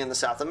looking in the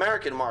South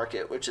American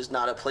market, which is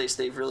not a place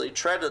they've really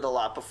treaded a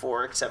lot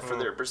before except for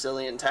their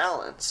Brazilian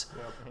talents.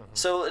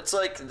 So it's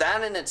like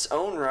that in its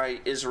own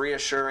right is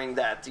reassuring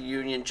that the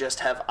Union just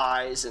have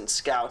eyes and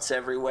scouts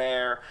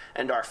everywhere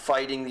and are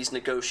fighting these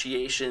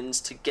negotiations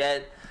to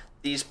get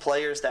these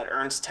players that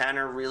Ernst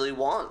Tanner really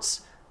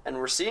wants. And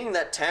we're seeing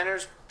that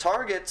Tanner's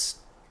targets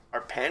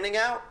are panning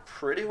out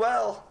pretty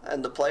well,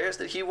 and the players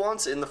that he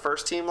wants in the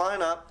first team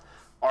lineup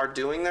are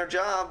doing their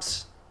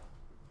jobs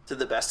to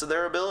the best of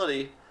their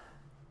ability,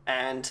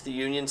 and the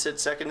Union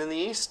sits second in the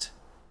East.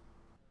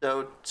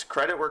 So it's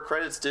credit where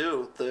credit's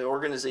due. The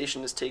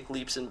organization has taken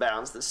leaps and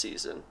bounds this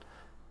season.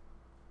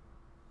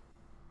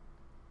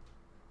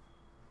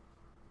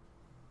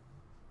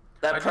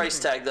 That price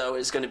tag, though,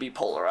 is going to be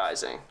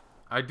polarizing.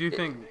 I do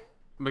think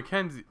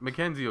Mackenzie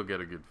will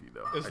get a good fee,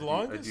 though.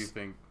 I do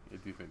think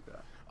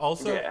that.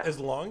 Also, as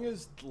long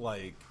as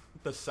like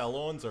the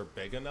sell-ons are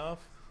big enough,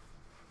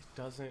 it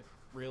doesn't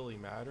really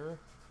matter.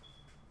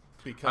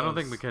 Because I don't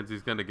think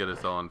Mackenzie's going to get a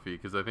sell-on fee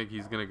because I think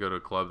he's going to go to a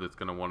club that's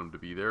going to want him to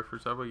be there for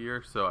several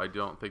years. So I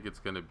don't think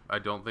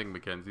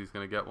Mackenzie's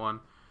going to get one.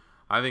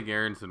 I think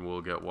Aronson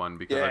will get one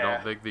because I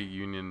don't think the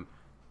Union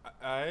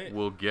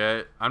will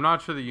get. I'm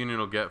not sure the Union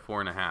will get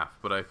 4.5,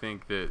 but I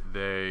think that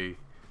they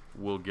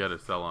will get a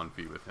sell-on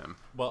fee with him.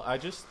 Well, I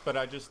just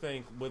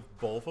think with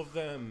both of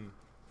them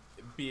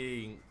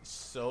being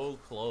so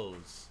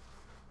close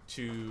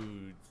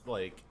to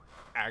like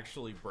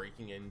actually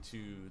breaking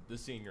into the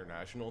senior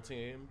national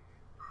team,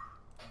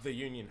 the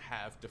Union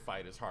have to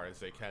fight as hard as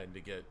they can to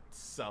get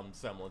some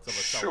semblance of a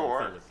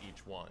sell-on fee with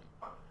each one.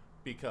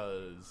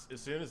 Because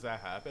as soon as that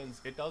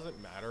happens, it doesn't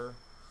matter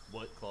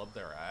what club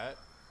they're at,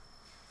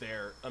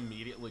 they're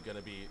immediately going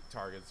to be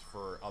targets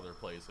for other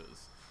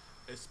places.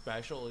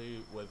 Especially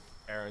with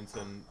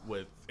Aronson,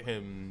 with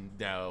him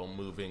now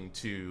moving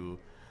to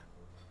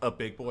a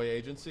big boy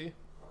agency.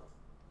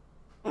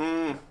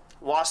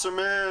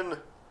 Wasserman.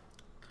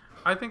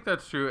 I think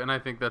that's true, and I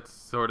think that's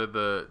sort of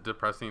the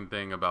depressing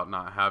thing about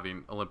not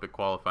having Olympic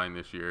qualifying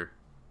this year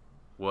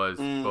was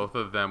both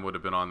of them would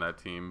have been on that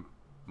team,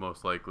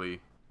 most likely,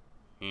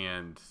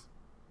 and,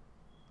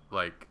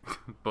 like,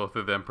 both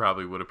of them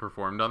probably would have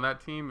performed on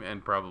that team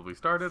and probably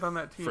started on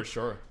that team. For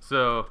sure.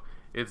 So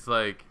it's,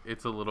 like,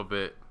 it's a little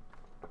bit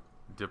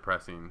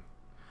depressing.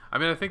 I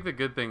mean, I think the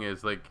good thing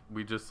is, like,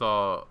 we just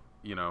saw,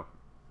 you know,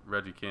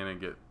 Reggie Cannon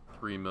get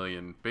 $3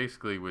 million,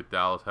 basically with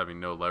Dallas having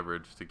no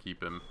leverage to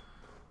keep him.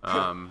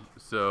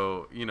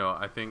 So, you know,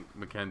 I think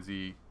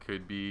McKenzie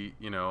could be,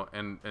 you know,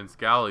 and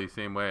Scally,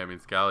 same way. I mean,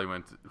 Scally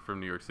went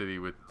from New York City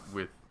with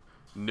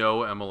no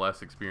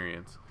MLS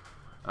experience.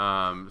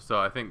 So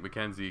I think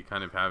McKenzie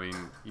kind of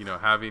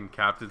having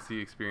captaincy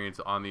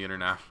experience on the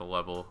international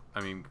level.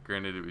 I mean,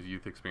 granted it was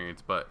youth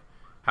experience, but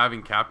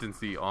having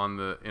captaincy on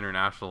the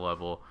international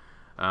level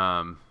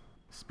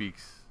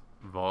speaks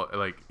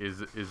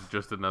is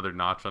just another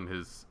notch on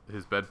his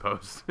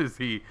bedpost as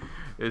he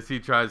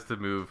tries to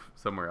move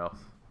somewhere else.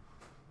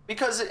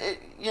 Because,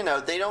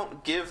 they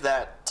don't give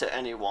that to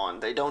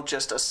anyone. They don't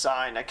just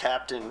assign a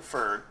captain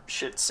for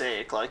shit's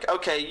sake. Like,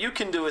 okay, you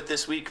can do it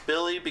this week,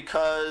 Billy,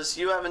 because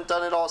you haven't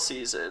done it all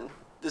season.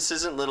 This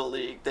isn't Little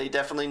League. They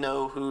definitely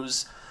know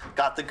who's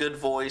got the good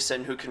voice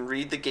and who can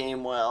read the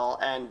game well.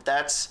 And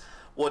that's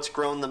what's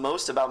grown the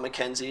most about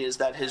McKenzie, is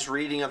that his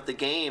reading of the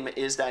game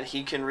is that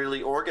he can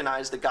really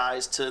organize the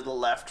guys to the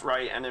left,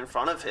 right, and in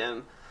front of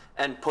him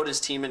and put his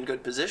team in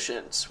good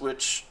positions,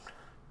 which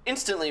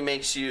instantly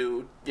makes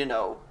you,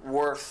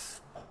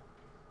 worth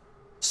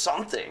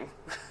something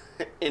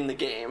in the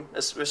game,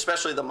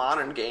 especially the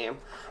modern game,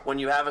 when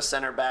you have a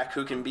center back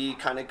who can be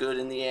kind of good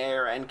in the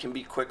air and can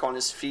be quick on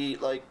his feet.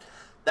 Like,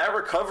 that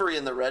recovery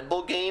in the Red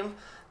Bull game,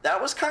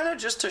 that was kind of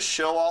just to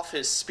show off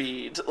his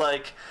speed.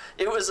 Like,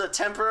 it was a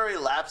temporary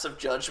lapse of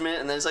judgment,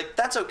 and then it's like,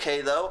 that's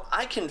okay, though.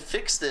 I can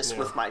fix this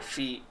with my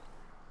feet.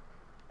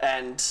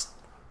 And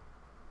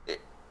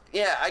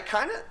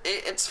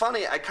it's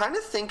funny. I kind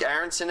of think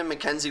Aronson and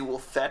McKenzie will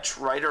fetch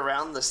right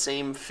around the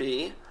same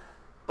fee,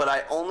 but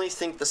I only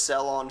think the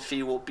sell-on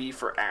fee will be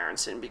for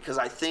Aronson, because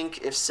I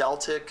think if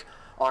Celtic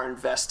are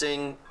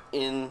investing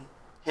in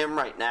him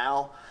right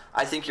now,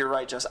 I think you're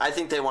right, Justin. I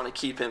think they want to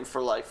keep him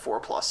for like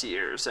 4+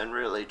 years and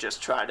really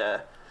just try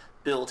to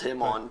build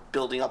him on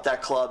building up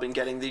that club and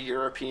getting the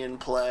European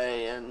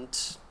play. And,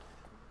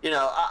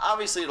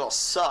 obviously it'll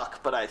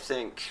suck, but I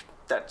think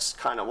that's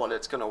kind of what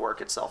it's going to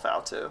work itself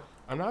out to.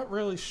 I'm not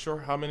really sure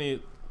how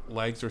many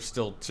legs are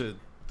still to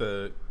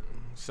the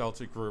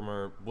Celtic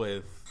rumor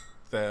with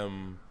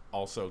them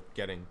also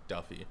getting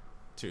Duffy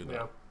to them.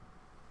 Yeah.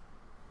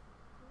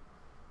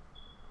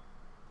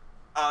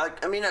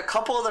 I mean, a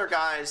couple of their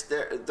guys,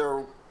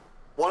 they're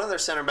one of their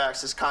center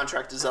backs, his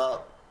contract is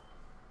up,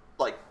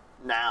 like,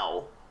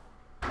 now,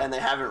 and they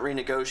haven't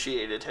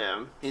renegotiated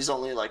him. He's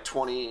only, like,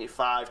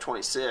 25,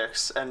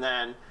 26, and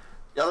then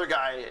the other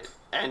guy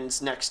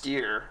ends next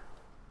year.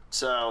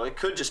 So it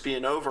could just be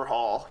an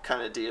overhaul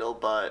kind of deal,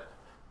 but,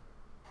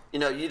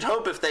 you'd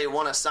hope if they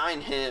want to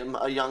sign him,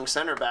 a young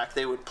center back,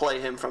 they would play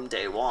him from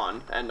day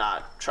one and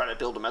not try to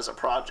build him as a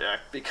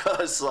project,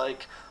 because,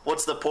 like,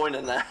 what's the point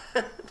in that?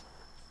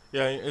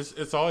 Yeah,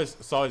 it's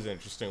always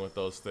interesting with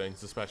those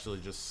things,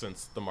 especially just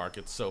since the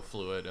market's so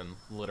fluid and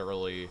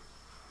literally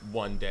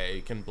one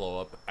day can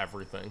blow up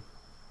everything.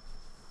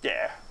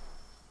 Yeah.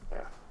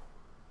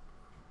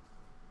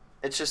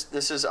 It's just,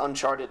 this is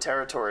uncharted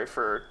territory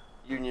for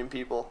Union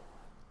people.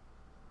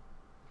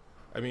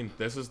 I mean,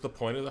 this is the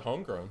point of the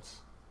homegrowns.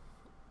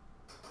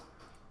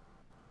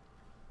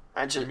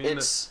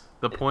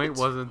 The point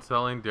wasn't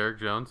selling Derek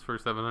Jones for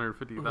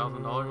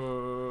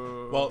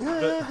 $750,000. Well,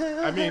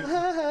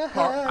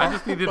 I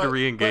just needed to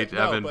re-engage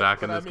Evan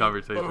back in this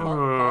conversation.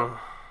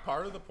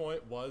 Part of the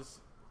point was,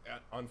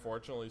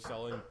 unfortunately,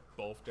 selling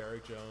both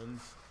Derek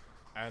Jones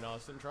and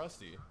Austin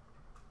Trusty,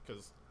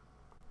 because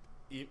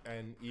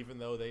even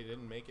though they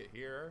didn't make it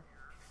here,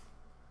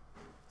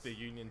 the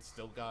Union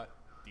still got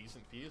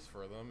decent fees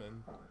for them,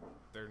 and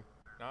they're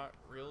not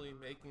really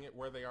making it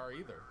where they are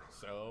either.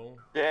 So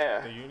yeah,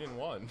 the Union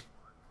won.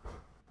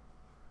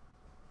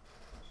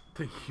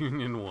 The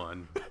Union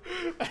won.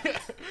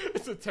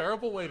 It's a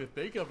terrible way to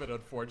think of it,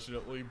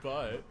 unfortunately,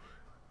 but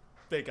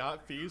they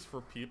got fees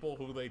for people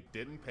who they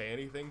didn't pay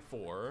anything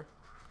for,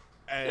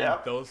 and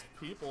those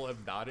people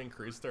have not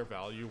increased their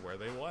value where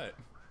they went.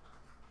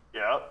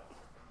 Yep.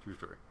 True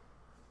story.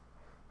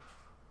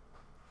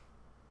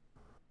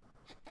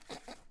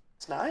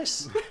 It's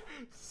nice.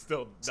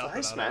 Still nothing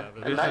nice, out man. of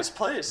A Evan. nice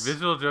place.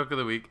 Visual joke of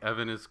the week: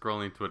 Evan is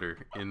scrolling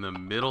Twitter in the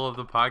middle of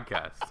the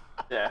podcast.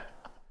 Yeah.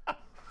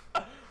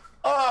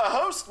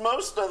 Host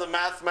most of the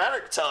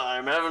mathematic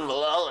time, Evan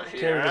Villala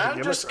here.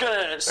 I'm just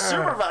gonna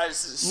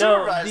supervise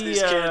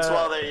these kids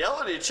while they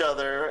yell at each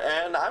other,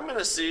 and I'm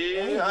gonna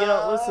see.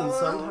 Listen.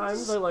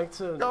 Sometimes I like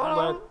to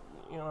let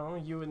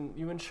you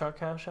and Chuck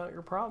hash out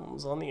your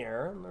problems on the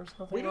air, and there's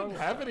nothing We wrong didn't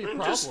with have that. any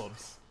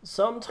problems.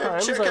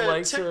 Sometimes check I a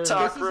like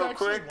TikTok to. real This is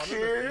quick actually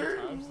one of the here.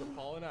 few times that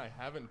Paul and I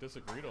haven't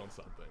disagreed on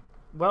something.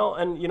 Well,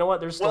 and you know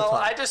what? There's still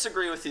time. I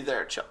disagree with you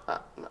there, Chuck.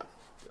 No.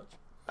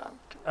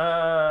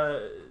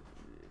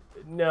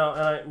 No,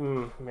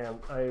 and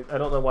I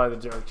don't know why the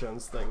Derek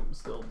Jones thing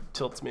still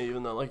tilts me,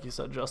 even though, like you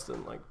said,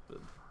 Justin,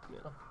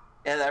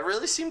 Yeah, that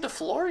really seemed to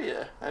floor you.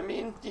 I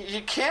mean,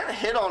 you can't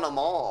hit on them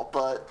all,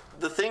 but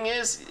the thing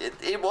is,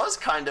 it was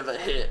kind of a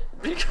hit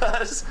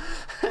because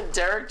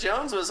Derek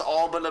Jones was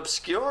all but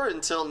obscure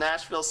until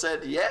Nashville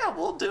said, yeah,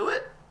 we'll do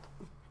it.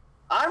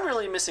 I'm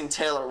really missing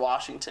Taylor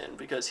Washington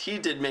because he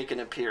did make an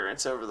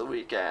appearance over the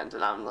weekend,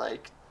 and I'm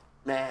like,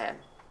 man.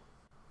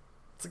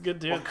 It's a good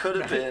dude. What could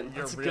have been?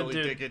 You're really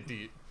digging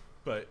deep,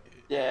 but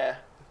yeah.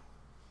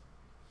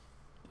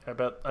 I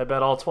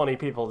bet all 20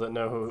 people that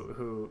know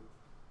who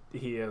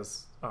he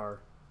is are.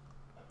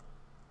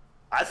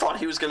 I thought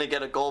he was going to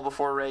get a goal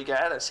before Ray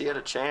Gaddis. He had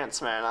a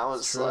chance, man. I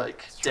was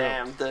like,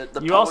 damn, the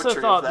You also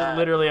thought that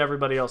literally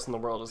everybody else in the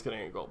world was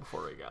getting a goal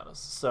before Ray Gaddis.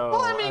 So,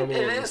 well, I mean,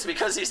 it is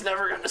because he's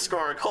never going to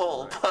score a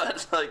goal,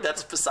 but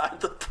that's beside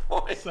the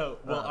point. So,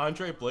 will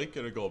Andre Blake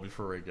get a goal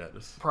before Ray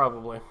Gaddis?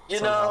 Probably. You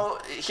know,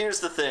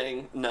 here's the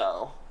thing.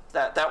 No,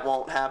 that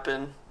won't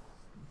happen.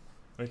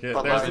 Okay,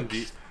 but 11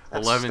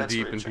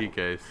 deep in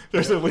PKs.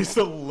 There's at least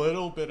a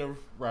little bit of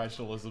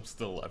rationalism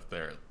still left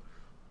there.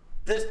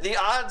 The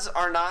odds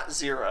are not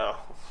zero.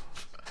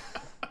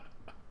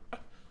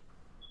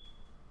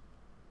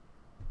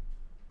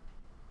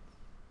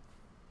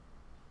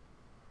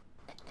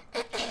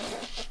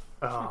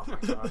 Oh my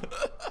god.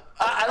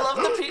 I love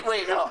the people.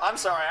 Wait, no, I'm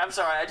sorry.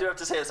 I do have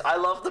to say this. I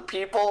love the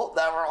people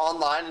that were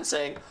online and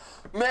saying,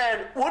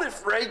 man, what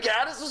if Ray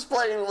Gaddis was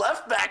playing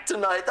left back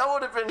tonight? That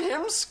would have been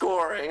him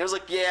scoring. I was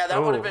like, yeah, that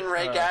would have been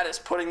Ray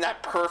Gaddis putting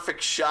that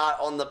perfect shot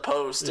on the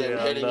post and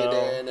hitting it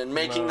in and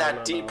making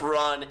that deep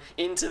run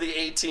into the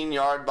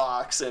 18-yard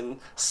box and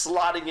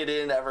slotting it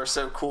in ever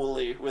so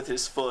coolly with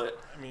his foot.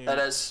 I mean, that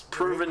has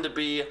proven to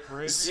be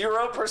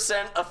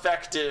 0%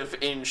 effective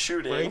in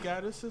shooting. Ray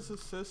Gaddis'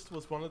 assist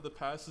was one of the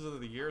passes of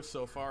the year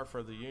so far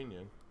for the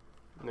Union.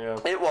 Yeah,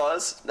 it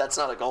was. That's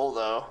not a goal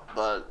though,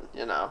 but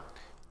you know.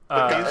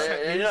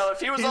 If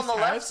he was on the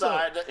left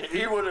side,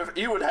 he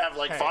would have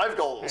like 5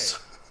 goals.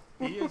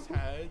 Hey, he has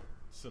had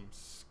some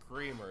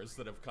screamers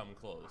that have come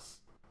close.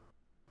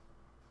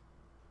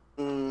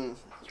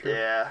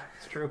 Yeah,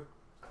 it's true.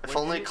 If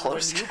only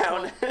close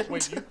counted.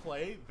 When you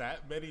play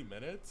that many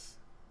minutes,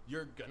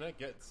 you're gonna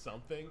get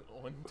something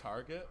on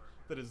target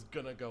that is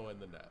gonna go in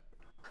the net.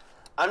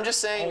 I'm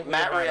just saying,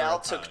 Matt Real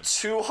took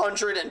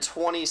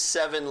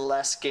 227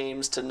 less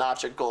games to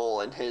notch a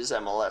goal in his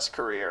MLS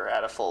career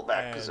at a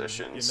fullback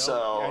position.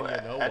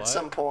 At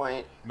some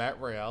point,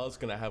 Matt Real is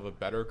going to have a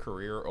better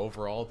career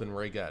overall than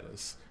Ray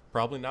Gaddis.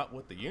 Probably not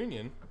with the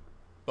Union,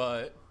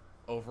 but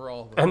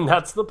overall. And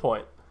that's the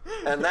point.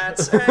 And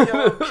that's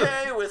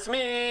A-okay with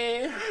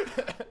me.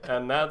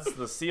 And that's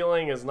the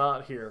ceiling is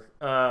not here.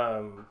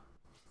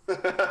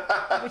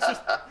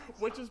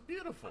 Which is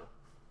beautiful.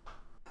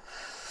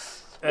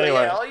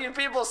 Anyway. Yeah, all you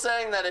people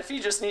saying that if he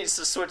just needs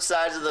to switch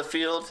sides of the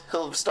field,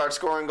 he'll start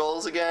scoring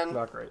goals again.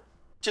 Not great.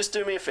 Just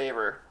do me a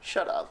favor.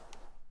 Shut up.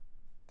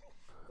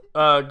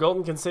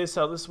 Golden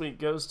Conceição this week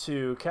goes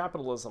to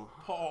capitalism.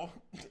 Oh.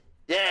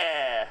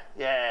 Yeah.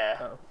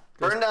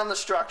 Burn down the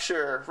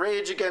structure.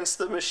 Rage against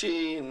the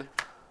machine.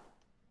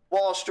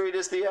 Wall Street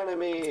is the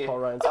enemy. Paul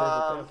Ryan's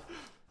favorite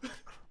band.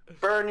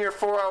 Burn your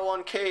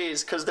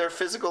 401ks because they're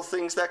physical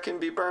things that can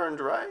be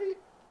burned, right?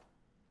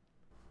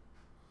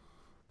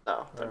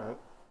 No. All right.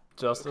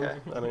 Justin,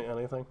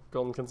 anything?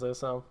 Golden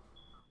Conceição?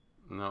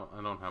 No,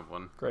 I don't have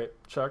one. Great.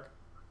 Chuck?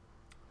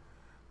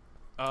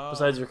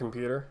 Besides your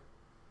computer?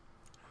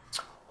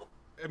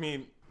 I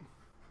mean,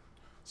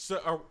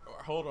 so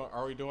hold on.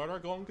 Are we doing our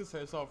Golden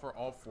Conceição for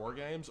all 4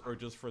 games or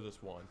just for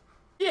this one?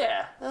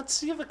 Yeah, let's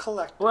see the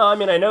collective. Well, I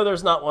mean, I know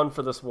there's not one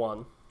for this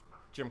one.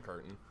 Jim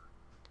Curtin.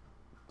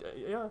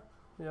 Yeah.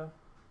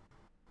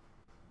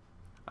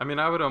 I mean,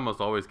 I would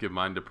almost always give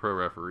mine to pro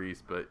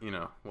referees, but,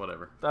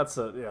 whatever. That's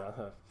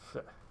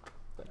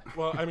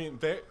Well, I mean,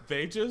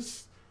 they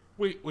just...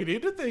 We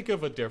need to think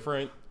of a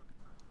different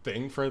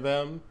thing for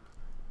them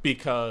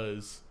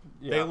because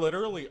they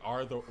literally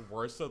are the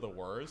worst of the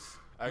worst.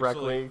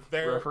 Actually,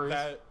 they're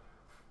referees?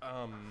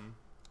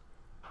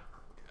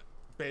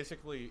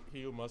 Basically,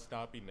 he who must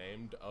not be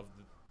named of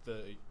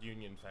the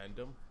Union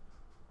fandom.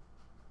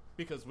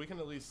 Because we can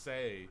at least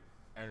say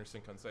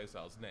Anderson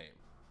Conceição's name.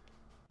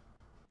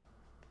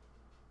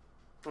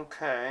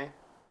 Okay.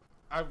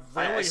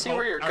 I see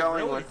where you're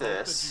going with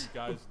this.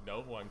 That you guys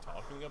know who I'm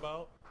talking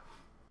about.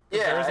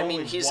 Yeah, I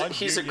mean, he's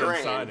a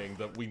grain. Signing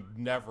that we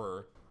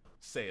never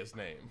say his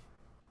name.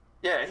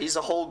 Yeah, he's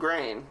a whole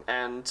grain,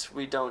 and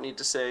we don't need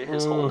to say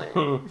his whole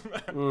name.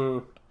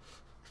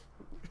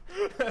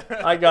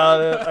 I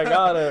got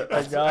it.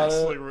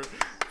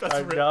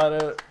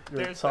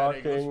 You're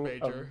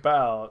talking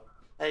about...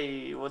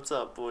 Hey, what's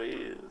up,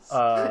 boys?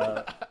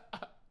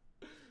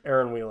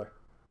 Aaron Wheeler.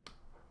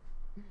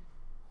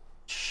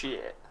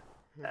 Shit.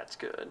 That's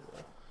good.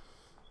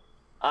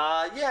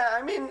 Yeah,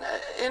 I mean,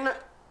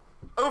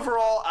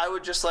 overall, I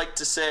would just like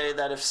to say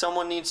that if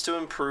someone needs to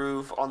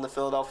improve on the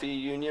Philadelphia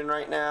Union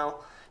right now,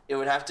 it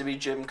would have to be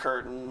Jim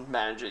Curtin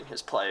managing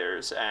his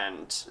players,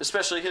 and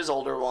especially his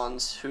older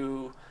ones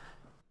who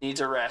need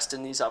to rest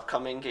in these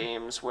upcoming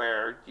games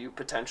where you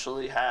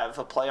potentially have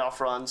a playoff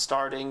run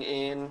starting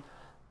in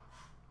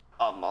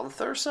a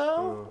month or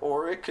so,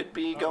 or it could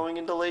be going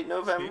into late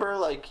November.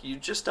 Like, you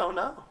just don't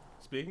know.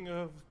 Speaking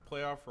of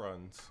playoff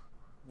runs,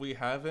 we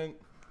haven't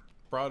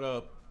brought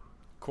up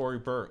Corey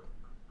Burke.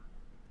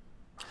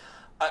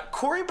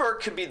 Corey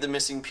Burke could be the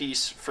missing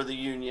piece for the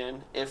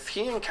Union. If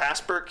he and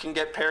Casper can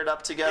get paired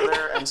up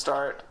together and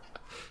start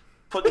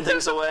putting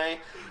things away,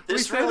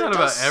 this we say really that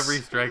does... about every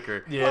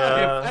striker.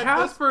 Yeah. If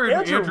Casper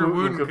and Andrew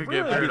Wooten could get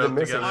really paired be the up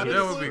missing together,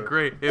 that would be piece.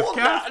 great. If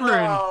Casper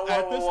and...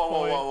 At this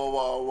point,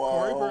 whoa.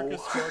 Corey Burke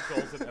has scored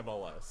goals in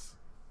MLS.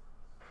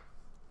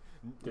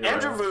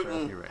 Andrew You're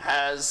Wooten right.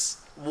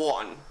 has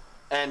one,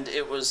 and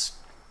it was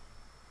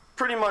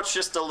pretty much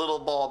just a little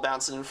ball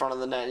bouncing in front of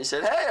the net. He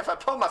said, hey, if I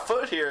put my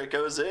foot here, it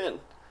goes in.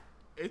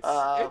 It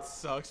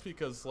sucks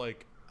because,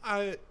 like,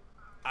 I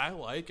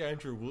like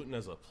Andrew Wooten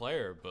as a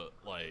player, but,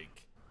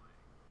 like,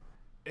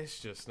 it's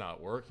just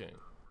not working.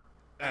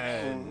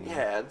 And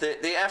yeah,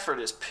 the effort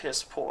is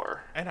piss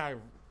poor. And I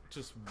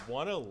just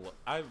want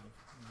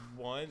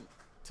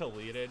to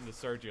lead into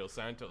Sergio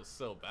Santos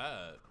so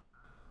bad,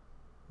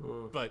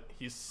 but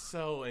he's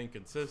so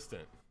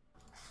inconsistent.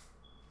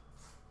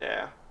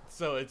 Yeah.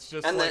 So it's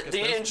just And like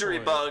the injury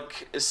bug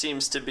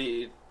seems to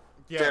be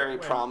very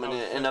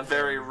prominent and a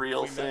very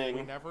real thing.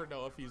 We never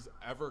know if he's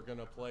ever going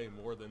to play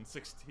more than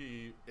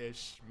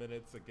 60-ish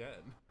minutes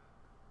again.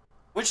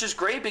 Which is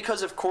great,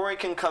 because if Corey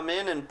can come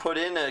in and put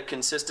in a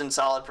consistent,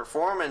 solid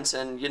performance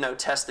and,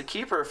 test the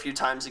keeper a few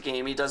times a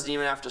game, he doesn't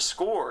even have to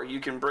score.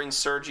 You can bring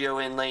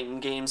Sergio in late in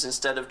games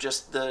instead of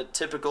just the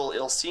typical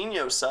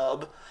Ilsinho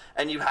sub,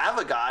 and you have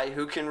a guy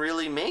who can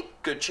really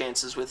make good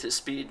chances with his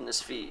speed and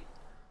his feet.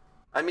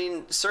 I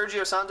mean,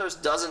 Sergio Santos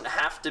doesn't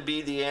have to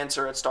be the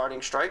answer at starting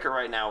striker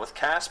right now with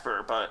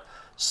Casper, but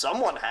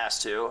someone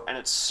has to, and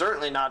it's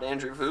certainly not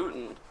Andrew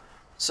Wooten.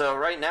 So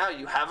right now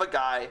you have a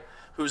guy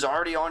who's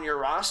already on your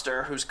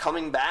roster, who's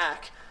coming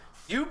back.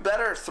 You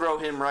better throw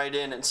him right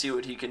in and see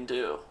what he can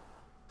do.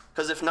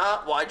 Because if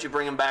not, why'd you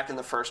bring him back in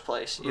the first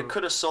place? You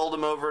could have sold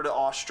him over to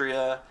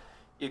Austria.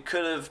 You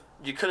could have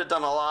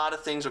done a lot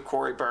of things with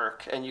Corey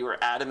Burke, and you were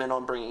adamant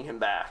on bringing him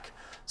back.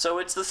 So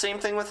it's the same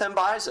thing with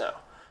Mbaizo.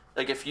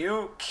 Like, if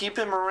you keep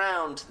him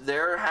around,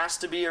 there has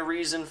to be a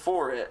reason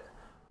for it.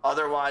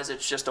 Otherwise,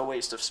 it's just a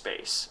waste of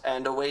space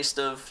and a waste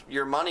of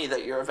your money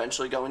that you're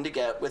eventually going to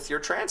get with your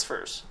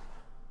transfers.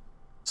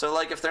 So,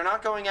 like, if they're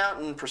not going out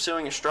and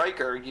pursuing a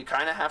striker, you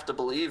kind of have to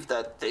believe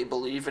that they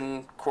believe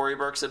in Corey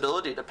Burke's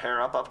ability to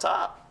pair up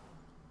top.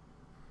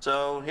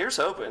 So, here's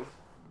hoping.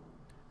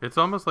 It's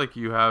almost like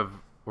you have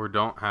or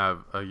don't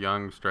have a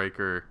young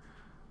striker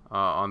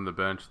on the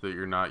bench that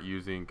you're not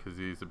using because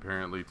he's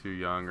apparently too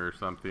young or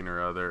something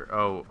or other.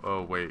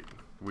 Oh, wait.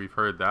 We've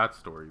heard that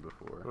story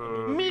before.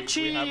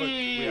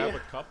 Michi! We have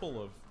a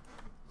couple of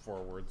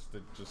forwards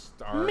that just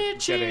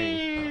aren't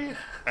getting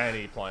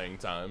any playing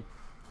time.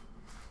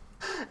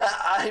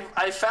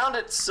 I found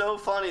it so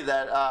funny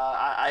that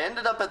I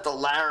ended up at the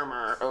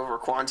Larimer over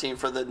quarantine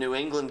for the New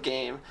England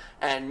game,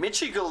 and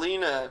Michi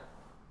Galina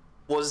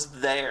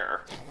was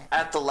there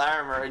at the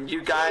Larimer, and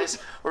you guys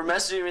were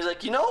messaging me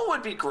like, what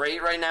would be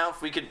great right now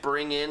if we could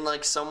bring in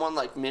like someone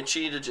like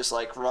Michi to just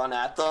like run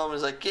at them. I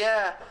was like,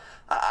 yeah,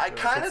 I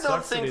kind of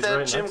don't think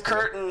that Jim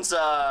Curtin's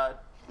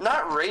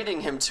not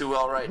rating him too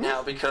well right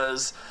now,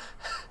 because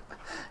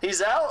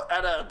he's out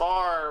at a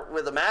bar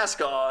with a mask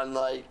on,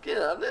 like, he's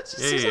not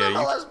an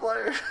MLS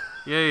player.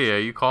 Yeah,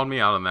 you called me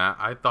out on that.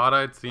 I thought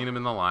I'd seen him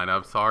in the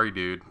lineup. Sorry,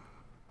 dude.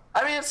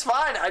 I mean, it's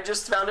fine. I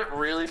just found it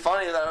really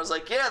funny that I was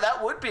like, yeah,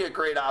 that would be a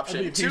great option.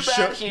 I mean, too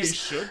bad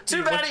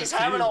he's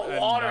having a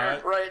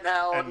water right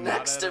now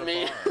next to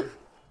me.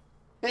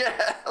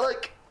 Yeah,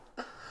 like,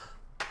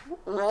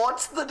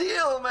 what's the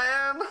deal,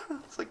 man?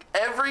 It's like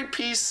every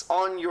piece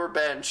on your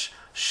bench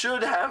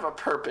should have a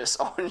purpose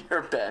on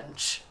your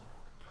bench.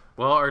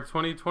 Well, our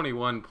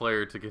 2021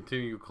 player to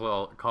continue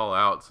call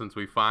out, since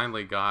we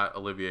finally got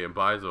Olivier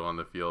Mbaizo on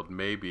the field,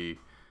 maybe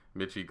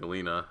Michi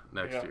Galina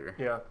next year.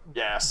 Yeah.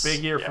 Yes.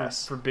 Big year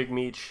for Big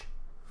Meech.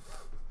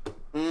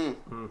 Maybe.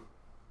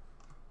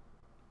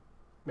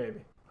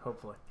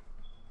 Hopefully.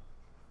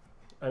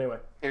 Anyway.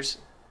 Seems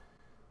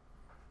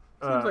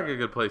like a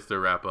good place to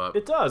wrap up.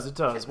 It does.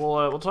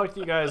 We'll talk to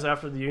you guys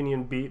after the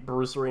Union beat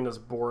Bruce Arena's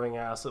boring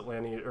ass I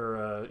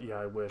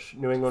wish.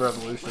 New England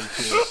Revolution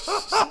team.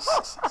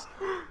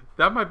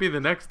 That might be the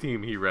next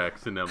team he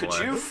wrecks in MLS. Could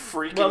you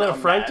freaking no,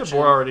 Frank imagine?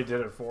 DeBoer already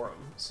did it for him,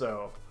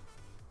 so...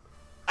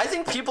 I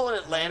think people in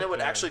Atlanta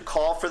would actually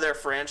call for their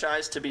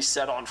franchise to be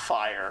set on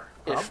fire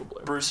if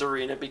Bruce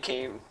Arena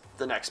became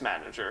the next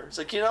manager. It's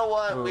like, you know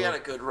what? We had a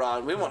good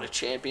run. We won a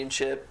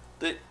championship.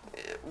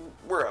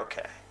 We're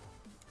okay.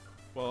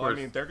 Well, I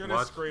mean, they're going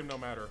to scream no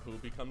matter who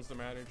becomes the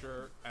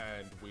manager,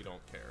 and we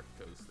don't care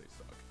because they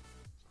suck.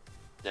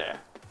 Yeah.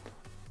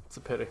 It's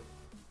a pity.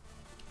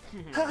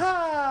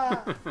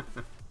 Ha-ha!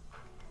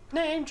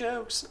 Name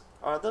jokes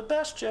are the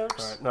best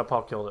jokes. All right, now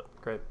Paul killed it.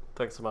 Great.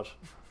 Thanks so much.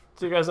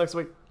 See you guys next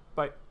week.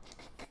 Bye.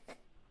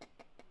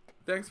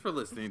 Thanks for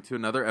listening to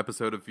another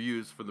episode of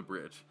Views from the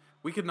Bridge.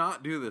 We could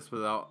not do this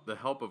without the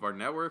help of our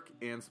network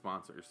and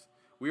sponsors.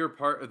 We are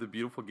part of the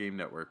Beautiful Game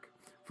Network.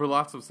 For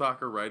lots of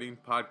soccer writing,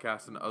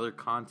 podcasts, and other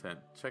content,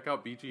 check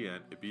out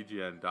BGN at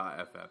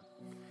bgn.fm.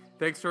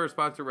 Thanks to our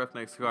sponsor,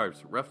 Roughneck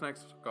Scarves. Roughneck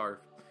Scarf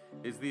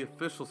is the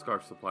official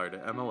scarf supplier to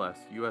MLS,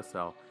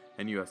 USL,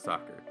 and US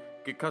Soccer.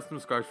 Get custom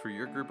scarves for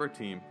your group or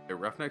team at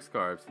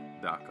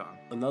roughneckscarves.com.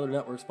 Another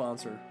network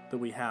sponsor that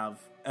we have,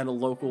 and a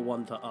local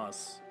one to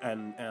us,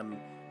 and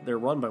they're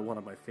run by one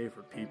of my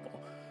favorite people.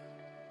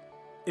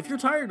 If you're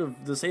tired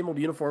of the same old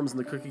uniforms and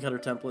the cookie-cutter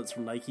templates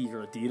from Nike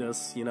or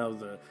Adidas, you know,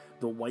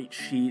 the white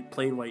sheet,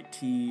 plain white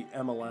tee,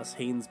 MLS,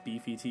 Hanes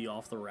beefy tee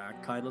off the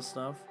rack kind of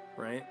stuff,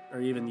 right?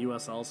 Or even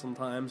USL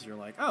sometimes, you're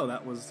like, oh,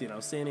 that was,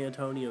 San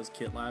Antonio's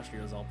kit last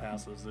year is El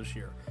Paso's this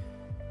year.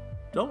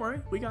 Don't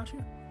worry, we got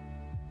you.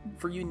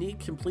 For unique,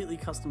 completely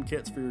custom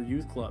kits for your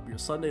youth club, your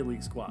Sunday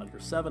League squad, your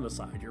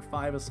 7-a-side, your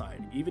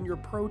 5-a-side, even your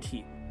pro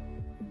team,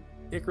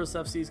 Icarus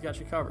FC's got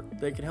you covered.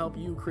 They can help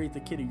you create the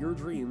kit of your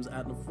dreams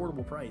at an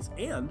affordable price,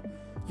 and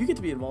you get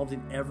to be involved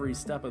in every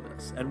step of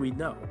this. And we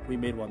know we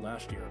made one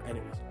last year, and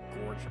it was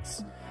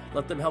gorgeous.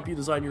 Let them help you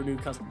design your new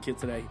custom kit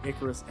today.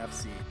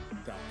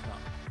 IcarusFC.com.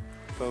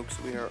 Folks,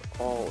 we are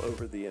all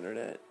over the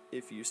internet.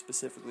 If you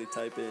specifically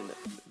type in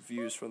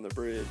Views from the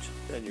Bridge,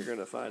 then you're going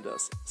to find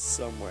us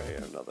some way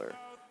or another.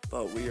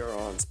 But we are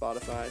on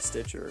Spotify,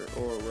 Stitcher,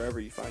 or wherever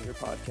you find your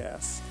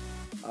podcasts.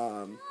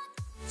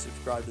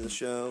 Subscribe to the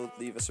show,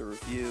 leave us a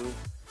review.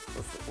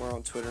 We're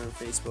on Twitter and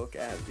Facebook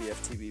at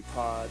VFTB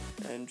Pod,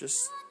 and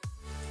just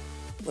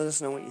let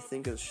us know what you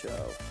think of the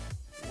show,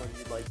 what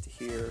you'd like to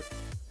hear,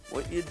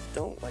 what you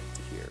don't like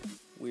to hear.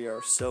 We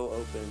are so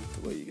open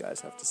to what you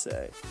guys have to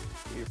say.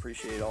 We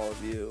appreciate all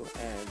of you,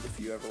 and if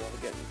you ever want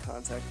to get in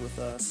contact with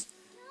us,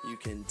 you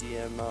can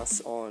DM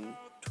us on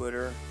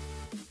Twitter,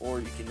 or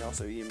you can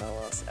also email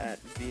us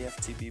at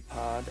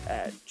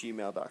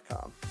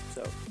vftbpod@gmail.com.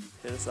 So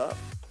hit us up.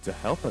 To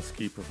help us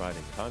keep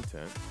providing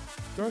content,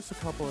 throw us a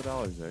couple of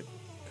dollars at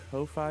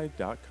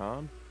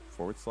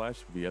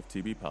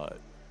ko-fi.com/VFTBpod.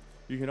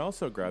 You can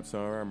also grab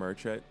some of our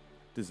merch at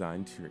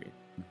Design Tree.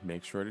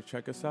 Make sure to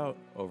check us out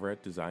over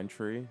at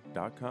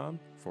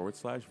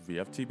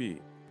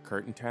designtree.com/VFTB.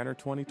 Curtin Tanner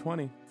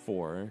 2020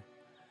 for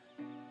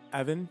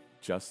Evan,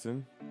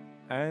 Justin,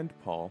 and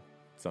Paul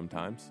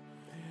sometimes.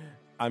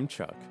 I'm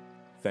Chuck.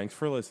 Thanks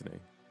for listening,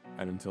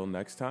 and until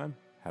next time,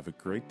 have a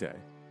great day.